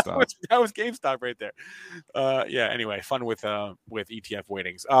the GameStop. That was GameStop right there. Yeah. Anyway, fun with ETF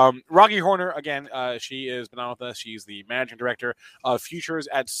weightings. Rocky Horner again. She has been on with us. She's the managing director of futures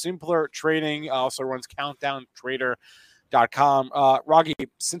at Simpler Trading. Also runs CountdownTrader.com. Rocky,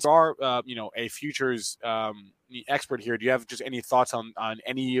 since you are a futures expert here, do you have just any thoughts on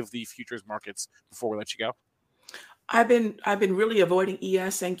any of the futures markets before we let you go? I've been really avoiding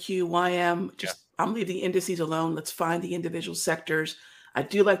ES, NQ, YM. I'm leaving the indices alone. Let's find the individual sectors. I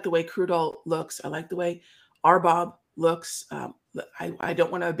do like the way crude oil looks. I like the way RBOB looks. I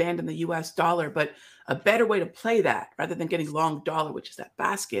don't want to abandon the US dollar, but a better way to play that, rather than getting long dollar, which is that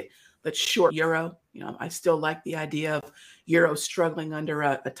basket, let's short euro. I still like the idea of euro struggling under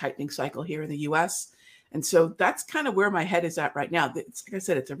a tightening cycle here in the US. And so that's kind of where my head is at right now. It's, like I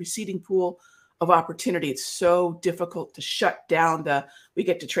said, it's a receding pool of opportunity. It's so difficult to shut down we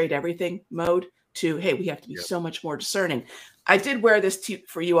get to trade everything mode to, hey, we have to be so much more discerning. I did wear this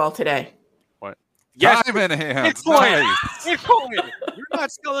for you all today. What? Yes, time in hands. Bitcoin. Nice. Bitcoin. You're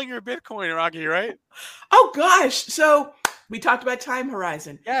not selling your Bitcoin, Rocky, right? Oh gosh. So we talked about time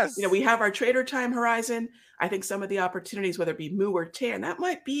horizon. Yes. We have our trader time horizon. I think some of the opportunities, whether it be Moo or TAN, that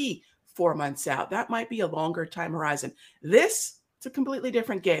might be 4 months out. That might be a longer time horizon. It's a completely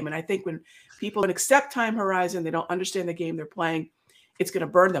different game. And I think when people don't accept time horizon, they don't understand the game they're playing, it's going to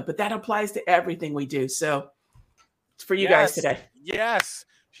burn them. But that applies to everything we do. So it's for you guys today. Yes.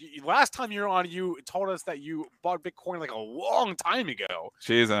 Last time you were on, you told us that you bought Bitcoin like a long time ago.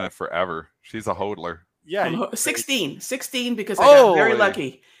 She's in it forever. She's a hodler. Yeah. 16 because I got very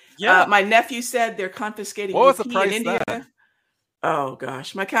lucky. Yeah. My nephew said they're confiscating. What was the price in India. then? Oh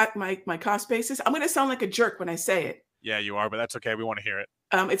gosh, my cost basis. I'm going to sound like a jerk when I say it. Yeah, you are, but that's okay. We want to hear it.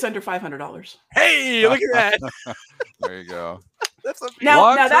 It's under $500. Hey, look at that. There you go. That's amazing.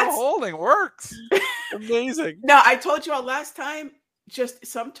 Now that's holding works. Amazing. Now, I told you all last time, just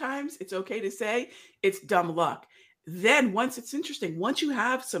sometimes it's okay to say it's dumb luck. Then once it's interesting, once you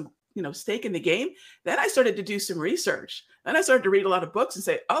have some, stake in the game, then I started to do some research. Then I started to read a lot of books and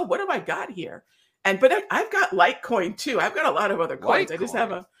say, oh, what have I got here? But I've got Litecoin too. I've got a lot of other coins.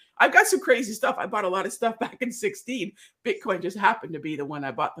 I've got some crazy stuff. I bought a lot of stuff back in 2016. Bitcoin just happened to be the one I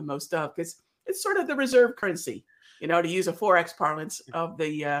bought the most of, because it's sort of the reserve currency, to use a Forex parlance of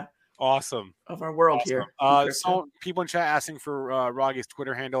the awesome of our world here. So people in chat asking for Roggy's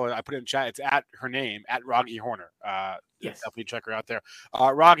Twitter handle. I put it in chat. It's at her name, at Roggy Horner. Yes. Definitely check her out there.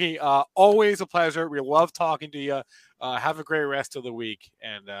 Roggy, always a pleasure. We love talking to you. Have a great rest of the week,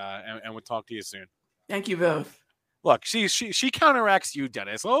 and we'll talk to you soon. Thank you both. Look, she counteracts you,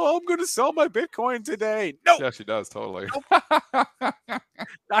 Dennis. Oh, I'm going to sell my Bitcoin today. No, Yeah, she does totally.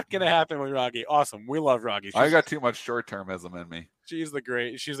 not going to happen with Roggy. Awesome. We love Roggy. I got too much short-termism in me. She's the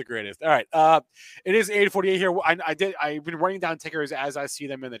greatest. All right. It is 8:48 here. I've been writing down tickers as I see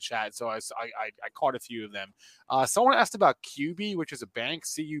them in the chat, so I caught a few of them. Someone asked about QB, which is a bank,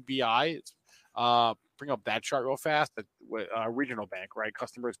 CUBI. It's bring up that chart real fast. Regional bank, right?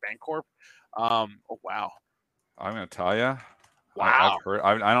 Customers Bank Corp. Oh wow. I'm going to tell you. Wow.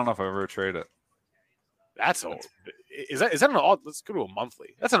 I don't know if I've ever traded it. That's old. Is that an all? Let's go to a monthly.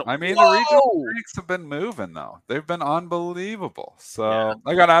 That's an. I mean, the regional banks have been moving though. They've been unbelievable. So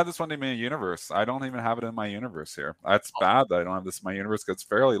I got to add this one to my universe. I don't even have it in my universe here. That's bad that I don't have this in my universe, because it's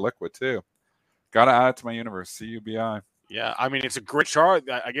fairly liquid too. Got to add it to my universe. CUBI. Yeah, I mean, it's a great chart.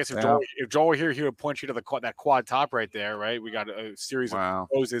 I guess if Joel were here, he would point you to that quad top right there, right? We got a series of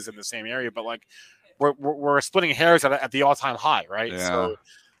closes in the same area, but like we're splitting hairs at the all-time high, right? Yeah.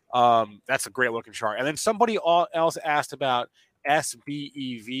 So that's a great looking chart. And then somebody else asked about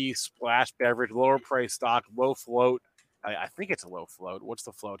SBEV, Splash Beverage, lower price stock, low float. I think it's a low float. What's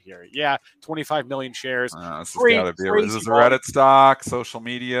the float here? Yeah, 25 million shares. This has got to be. This is a Reddit stock, social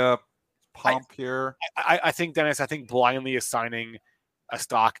media pump here. I think, Dennis, blindly assigning a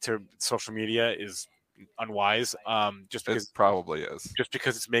stock to social media is unwise. Just because it probably is. Just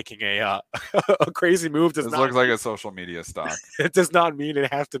because it's making a a crazy move does this not looks like a social media stock. It does not mean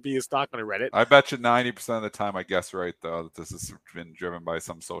it has to be a stock on a Reddit. I bet you 90% of the time I guess right though that this has been driven by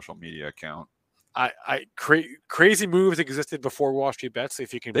some social media account. Crazy moves existed before Wall Street Bets.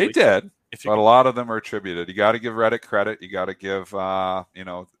 If you can, they did. But a lot of them are attributed. You got to give Reddit credit. You got to give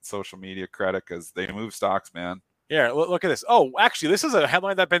social media credit because they move stocks, man. Yeah, look at this. Oh, actually, this is a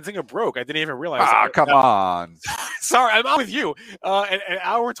headline that Benzinga broke. I didn't even realize. Come on. Sorry, I'm with you. An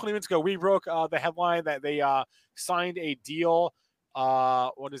hour and 20 minutes ago, we broke the headline that they signed a deal.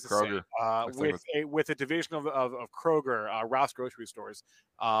 What does it say? With a division of Kroger, Rouse grocery stores.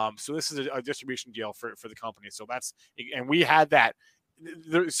 So this is a distribution deal for the company. So and we had that.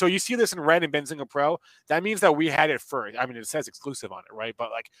 So you see this in red in Benzinga Pro. That means that we had it first. I mean, it says exclusive on it, right? But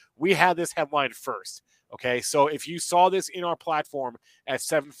we had this headline first. Okay, so if you saw this in our platform at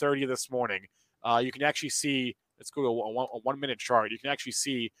 7:30 this morning, you can actually see. Let's go to a 1 minute chart. You can actually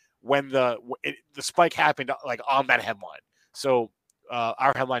see when the spike happened, on that headline. So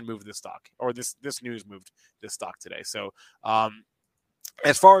our headline moved this stock, or this news moved this stock today. So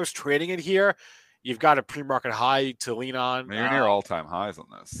as far as trading it here, you've got a pre-market high to lean on. You're near all-time highs on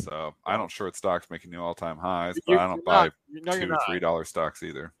this, so I don't short stocks making new all-time highs, but I don't buy $2-3 stocks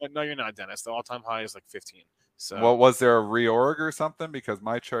either. No, you're not, Dennis. The all-time high is 15. So, well, was there a reorg or something? Because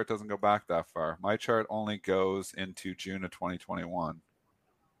my chart doesn't go back that far. My chart only goes into June of 2021.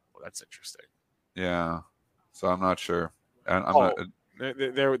 Well, that's interesting. Yeah, so I'm not sure. And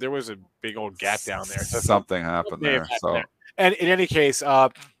there was a big old gap down there. So something happened there. And in any case,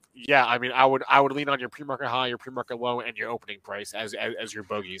 yeah, I mean, I would lean on your pre-market high, your pre-market low, and your opening price as your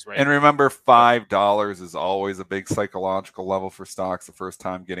bogeys, right? And remember, $5 is always a big psychological level for stocks the first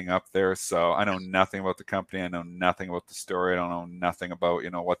time getting up there. So I know nothing about the company. I know nothing about the story. I don't know nothing about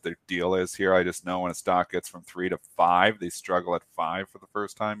what their deal is here. I just know when a stock gets from 3 to 5, they struggle at 5 for the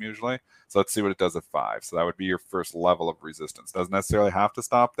first time usually. So let's see what it does at 5. So that would be your first level of resistance. Doesn't necessarily have to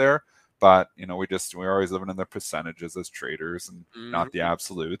stop there. But, we're always living in the percentages as traders and not the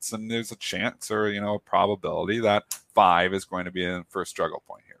absolutes. And there's a chance or, a probability that 5 is going to be the first struggle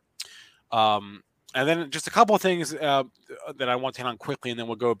point here. And then just a couple of things that I want to hit on quickly, and then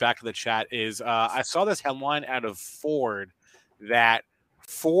we'll go back to the chat, is I saw this headline out of Ford that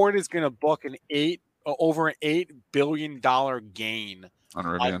Ford is going to book over an $8 billion gain on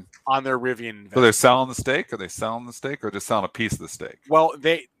Rivian. On their Rivian investment. So they're selling the stake? Are they selling the stake or just selling a piece of the stake? Well,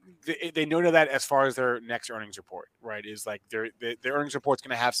 they noted that as far as their next earnings report, right, is their earnings report's going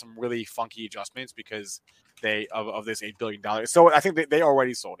to have some really funky adjustments because of this $8 billion. So I think they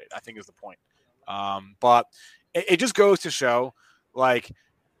already sold it, I think is the point. But it just goes to show who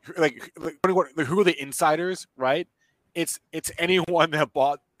are the insiders, right? It's anyone that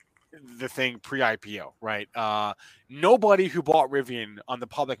bought the thing pre-IPO, right? Nobody who bought Rivian on the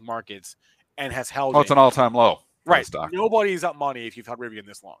public markets and has held it's an all-time low. Right. Nobody's up money if you've held Rivian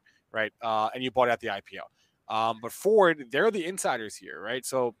this long, right? And you bought it at the IPO. But Ford, they're the insiders here, right?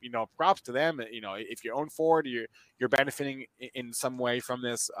 So, props to them. If you own Ford, you're benefiting in some way from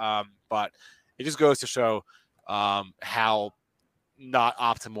this. But it just goes to show how not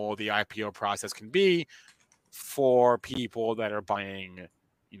optimal the IPO process can be for people that are buying,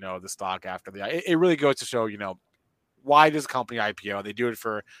 the stock after it really goes to show, why does a company IPO? They do it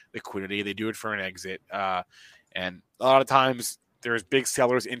for liquidity. They do it for an exit. And a lot of times there's big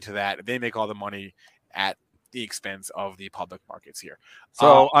sellers into that. They make all the money at the expense of the public markets here.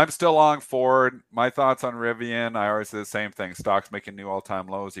 So I'm still long Ford. My thoughts on Rivian, I always say the same thing. Stocks making new all-time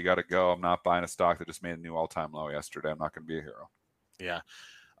lows. You got to go. I'm not buying a stock that just made a new all-time low yesterday. I'm not going to be a hero. Yeah.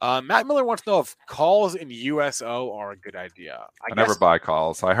 Matt Miller wants to know if calls in USO are a good idea. I never buy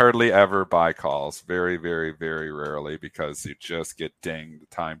calls. I hardly ever buy calls. Very, very, very rarely because you just get dinged. The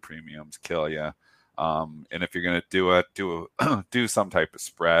time premiums kill you. And if you're going to do it, do some type of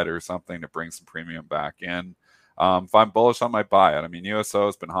spread or something to bring some premium back in. If I'm bullish, I might buy it. I mean, USO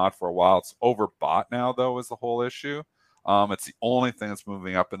has been hot for a while. It's overbought now, though, is the whole issue. It's the only thing that's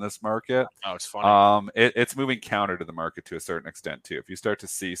moving up in this market. Oh, it's funny. It's moving counter to the market to a certain extent, too. If you start to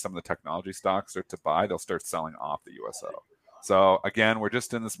see some of the technology stocks start to buy, they'll start selling off the USO. So, again, we're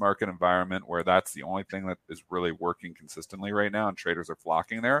just in this market environment where that's the only thing that is really working consistently right now, and traders are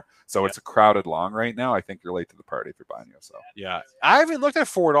flocking there. So it's a crowded long right now. I think you're late to the party if you're buying USO. Yeah. I haven't looked at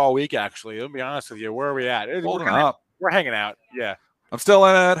Ford all week, actually. Let me be honest with you. Where are we at? We're hanging out. Yeah. I'm still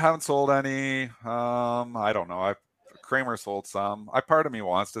in it. Haven't sold any. I don't know. Kramer sold some. Part of me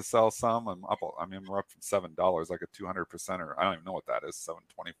wants to sell some. We're up from $7, like a 200%, or I don't even know what that is,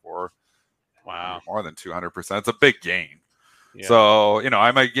 724. Wow, more than 200%. It's a big gain. yeah. So,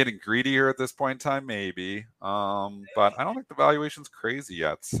 am I getting greedy here at this point in time? Maybe. But I don't think the valuation's crazy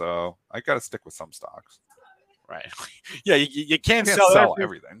yet. So I got to stick with some stocks. Right. Yeah, you can't sell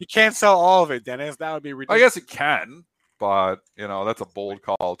everything. You can't sell all of it, Dennis. That would be ridiculous. I guess you can, but that's a bold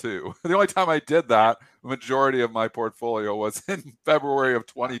call too. The only time I did that, the majority of my portfolio was in February of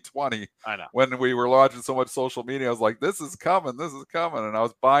 2020. I know. When we were launching so much social media, I was like, this is coming, and I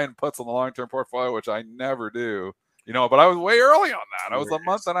was buying puts on the long-term portfolio, which I never do. But I was way early on that. I was a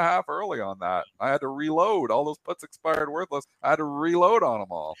month and a half early on that. I had to reload. All those puts expired worthless. I had to reload on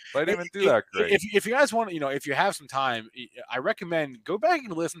them all. But I didn't even do that great. If you guys want, if you have some time, I recommend go back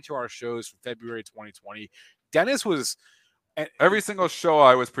and listen to our shows from February 2020. Dennis was every single show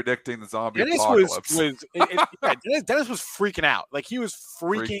I was predicting the zombie apocalypse. Dennis was freaking out. Like he was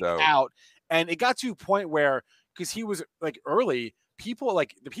freaking out. And it got to a point where, because he was like early,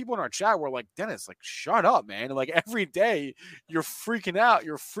 the people in our chat were like, Dennis, like, shut up, man. Like every day you're freaking out.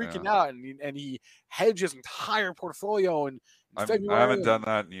 And he hedged his entire portfolio. And I haven't done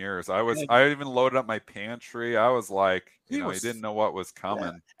that in years. I even loaded up my pantry. I was like, he didn't know what was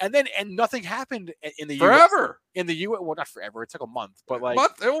coming. Yeah. And nothing happened in the forever. In the U.S. Well, not forever. It took a month, but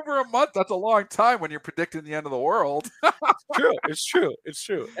over a month. That's a long time when you're predicting the end of the world. It's true.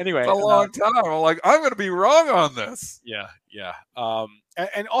 Anyway, it's a long time. I'm like, I'm going to be wrong on this. Yeah.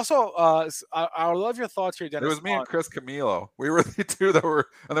 And also, I would love your thoughts here, Dennis. It was me and Chris Camilo. We were the two that were,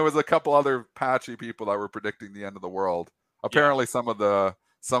 and there was a couple other patchy people that were predicting the end of the world. Apparently, some of the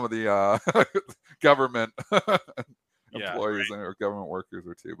government employees or government workers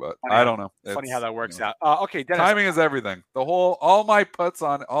or too, but I don't know. Funny how that works out. Okay, Dennis. Timing is everything. All my puts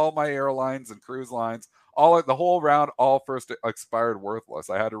on all my airlines and cruise lines, the whole round, all first expired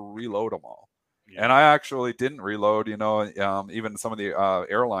worthless. I had to reload them all, and I actually didn't reload. Even some of the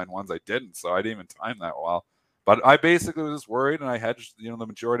airline ones I didn't, so I didn't even time that well. But I basically was just worried, and I hedged, the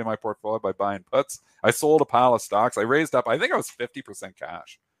majority of my portfolio by buying puts. I sold a pile of stocks. I raised up. I think I was 50%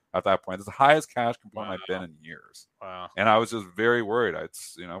 cash at that point. It's the highest cash component I've been in years. Wow. And I was just very worried.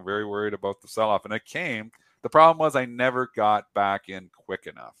 Very worried about the sell-off. And it came. The problem was I never got back in quick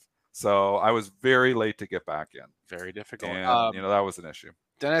enough. So I was very late to get back in. Very difficult. And, that was an issue.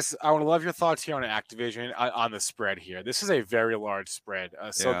 Dennis, I would love your thoughts here on Activision, on the spread here. This is a very large spread.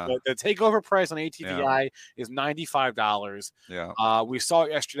 The takeover price on ATVI is $95. Yeah. We saw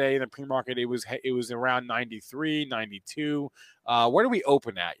it yesterday in the pre-market. It was around 93, 92. Where did we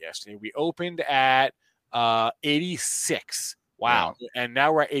open at yesterday? We opened at 86. Wow. Yeah. And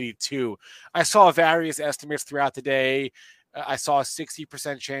now we're at 82. I saw various estimates throughout the day. I saw a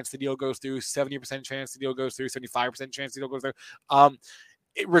 60% chance the deal goes through, 70% chance the deal goes through, 75% chance the deal goes through.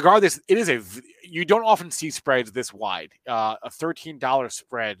 Regardless, you don't often see spreads this wide. A $13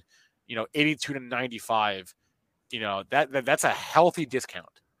 spread, 82 to 95. That's a healthy discount.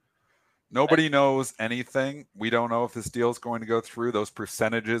 Nobody knows anything. We don't know if this deal is going to go through. Those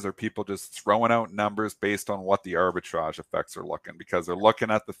percentages are people just throwing out numbers based on what the arbitrage effects are looking, because they're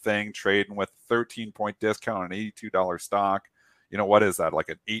looking at the thing trading with 13-point discount on an $82 stock. What is that? Like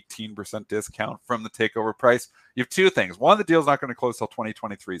an 18% discount from the takeover price. You have two things. One, the deal's not going to close till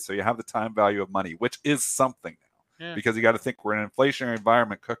 2023. So you have the time value of money, which is something now, because you got to think we're in an inflationary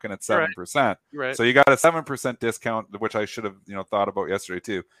environment cooking at 7%. Right. So you got a 7% discount, which I should have, thought about yesterday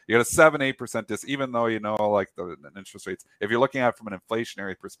too. You got a 7-8% discount, even though, like the interest rates, if you're looking at it from an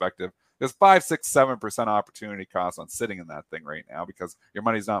inflationary perspective, there's 5, 6, 7% opportunity cost on sitting in that thing right now because your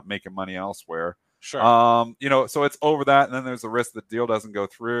money's not making money elsewhere. Sure. So it's over that, and then there's the risk the deal doesn't go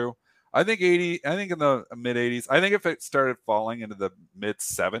through. I think in the mid 80s. I think if it started falling into the mid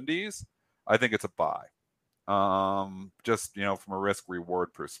 70s, I think it's a buy. Just from a risk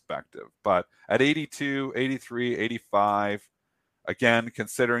reward perspective. But at 82, 83, 85, again,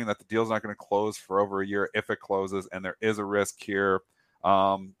 considering that the deal's not going to close for over a year, if it closes, and there is a risk here,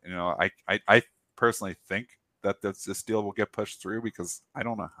 I personally think that this deal will get pushed through, because I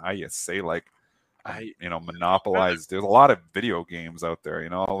don't know how you say monopolize. There's a lot of video games out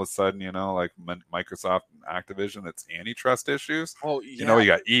there, all of a sudden, like Microsoft and Activision, it's antitrust issues. Oh, yeah. You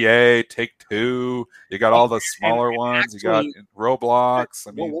got EA, Take-Two, you got all the smaller ones, actually, you got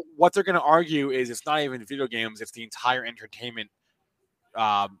Roblox. What they're going to argue is it's not even video games, it's the entire entertainment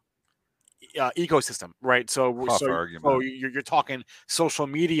ecosystem, right? So you're talking social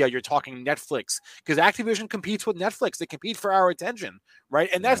media, you're talking Netflix, because Activision competes with Netflix. They compete for our attention, right?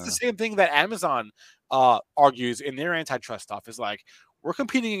 And that's the same thing that Amazon argues in their antitrust stuff, is like, we're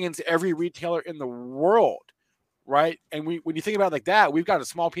competing against every retailer in the world, right? And when you think about it like that, we've got a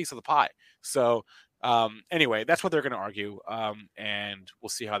small piece of the pie. So anyway, that's what they're going to argue, and we'll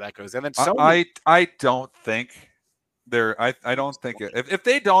see how that goes. And then Sony, I don't think I don't think if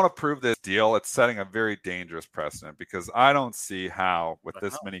they don't approve this deal, it's setting a very dangerous precedent, because I don't see how, with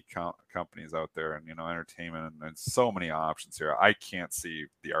this many companies out there and entertainment and so many options here, I can't see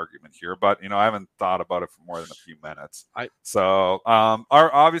the argument here. But I haven't thought about it for more than a few minutes.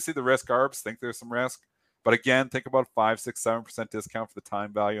 Obviously the risk arbs think there's some risk, but again, think about 5, 6, 7% discount for the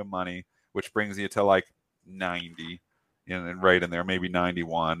time value of money, which brings you to like 90. And right in there, maybe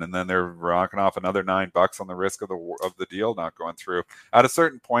 91, and then they're rocking off another $9 on the risk of the deal not going through. At a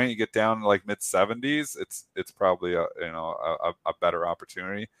certain point, you get down to like mid 70s. It's probably a better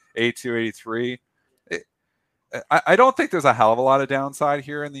opportunity. 82, 83. I don't think there's a hell of a lot of downside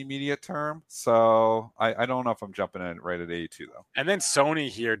here in the immediate term. So I don't know if I'm jumping in right at 82 though. And then Sony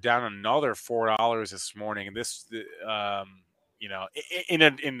here down another $4 this morning, and this. In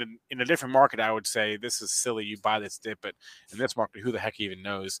a different market, I would say this is silly. You buy this dip, but in this market, who the heck even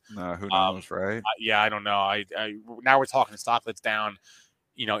knows? Who knows, right? I don't know. I now we're talking stock that's down.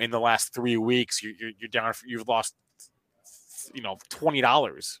 In the last 3 weeks, you're down. You've lost,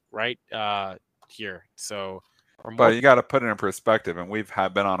 $20, right? Here, so. But you got to put it in perspective, and we've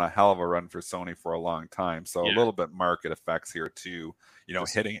been on a hell of a run for Sony for a long time. So a little bit market effects here too.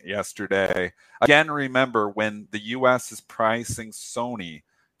 Hitting it yesterday. Again, remember when the U.S. is pricing Sony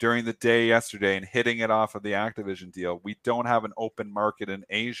during the day yesterday and hitting it off of the Activision deal, we don't have an open market in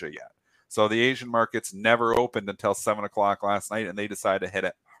Asia yet. So the Asian markets never opened until 7 o'clock last night, and they decided to hit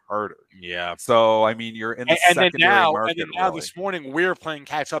it harder. Yeah. So I mean, you're in the secondary market. And then now this morning we're playing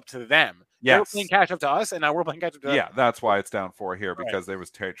catch up to them. Yes. They're playing catch up to us, and now we're playing catch up to them. Yeah, that's why it's down 4 here, because they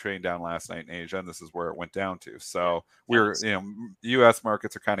was trading down last night in Asia, and this is where it went down to. So U.S.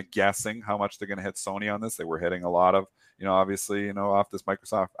 markets are kind of guessing how much they're going to hit Sony on this. They were hitting a lot of, obviously, off this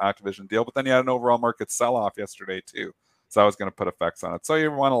Microsoft Activision deal, but then you had an overall market sell-off yesterday too. So I was going to put effects on it. So you're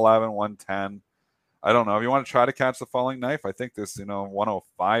 111, 110. I don't know. If you want to try to catch the falling knife, I think this,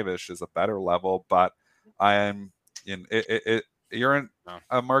 105-ish is a better level, but you're in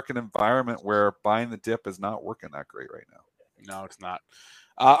a market environment where buying the dip is not working that great right now. No, it's not.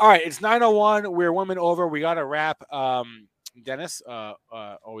 All right, it's 9:01. We're 1 minute over. We got to wrap. Dennis,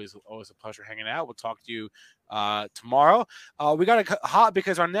 always a pleasure hanging out. We'll talk to you tomorrow. We got to hot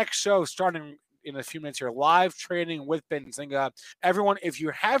because our next show starting in a few minutes here, live trading with Benzinga. Everyone, if you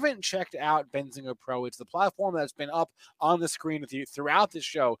haven't checked out Benzinga Pro, it's the platform that's been up on the screen with you throughout this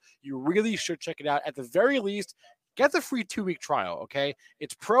show. You really should check it out. At the very least, get the free 2-week trial, okay?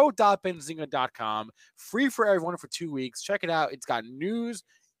 It's pro.benzinga.com, free for everyone for 2 weeks. Check it out. It's got news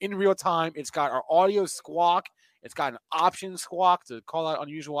in real time. It's got our audio squawk. It's got an option squawk to call out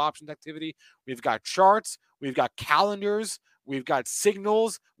unusual options activity. We've got charts. We've got calendars. We've got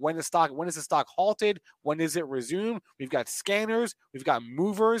signals. When is the stock halted? When is it resumed? We've got scanners. We've got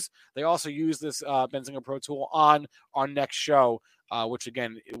movers. They also use this Benzinga Pro tool on our next show, which,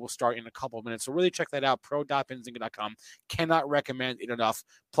 again, it will start in a couple of minutes. So really check that out, pro.benzinga.com. Cannot recommend it enough.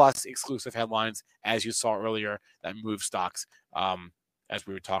 Plus exclusive headlines, as you saw earlier, that move stocks, as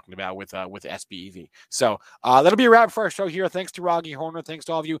we were talking about with SBEV. So that'll be a wrap for our show here. Thanks to Rocky Horner. Thanks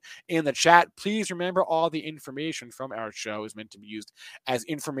to all of you in the chat. Please remember, all the information from our show is meant to be used as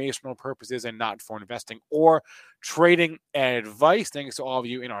informational purposes and not for investing or trading advice. Thanks to all of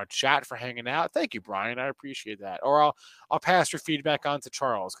you in our chat for hanging out. Thank you, Brian. I appreciate that. Or I'll pass your feedback on to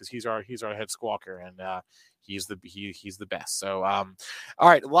Charles, because he's our head squawker, and he's the best. So, all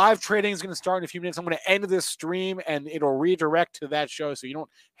right, live trading is going to start in a few minutes. I'm going to end this stream, and it'll redirect to that show, so you don't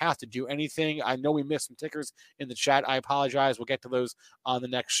have to do anything. I know we missed some tickers in the chat. I apologize. We'll get to those on the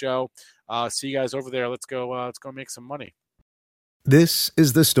next show. See you guys over there. Let's go make some money. This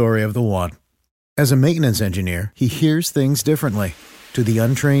is the story of the one. As a maintenance engineer, he hears things differently. To the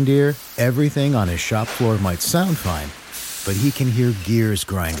untrained ear, everything on his shop floor might sound fine, but he can hear gears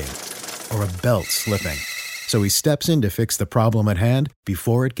grinding or a belt slipping. So he steps in to fix the problem at hand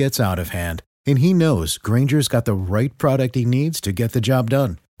before it gets out of hand. And he knows Grainger's got the right product he needs to get the job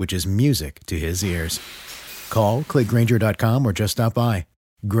done, which is music to his ears. Call, click Grainger.com, or just stop by.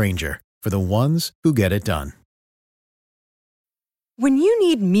 Grainger, for the ones who get it done. When you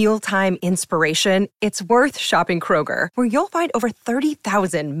need mealtime inspiration, it's worth shopping Kroger, where you'll find over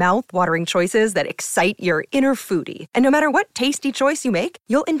 30,000 mouth-watering choices that excite your inner foodie. And no matter what tasty choice you make,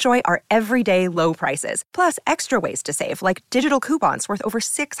 you'll enjoy our everyday low prices, plus extra ways to save, like digital coupons worth over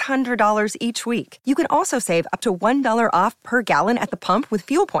 $600 each week. You can also save up to $1 off per gallon at the pump with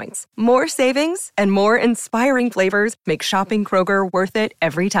fuel points. More savings and more inspiring flavors make shopping Kroger worth it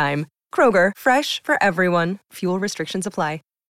every time. Kroger, fresh for everyone. Fuel restrictions apply.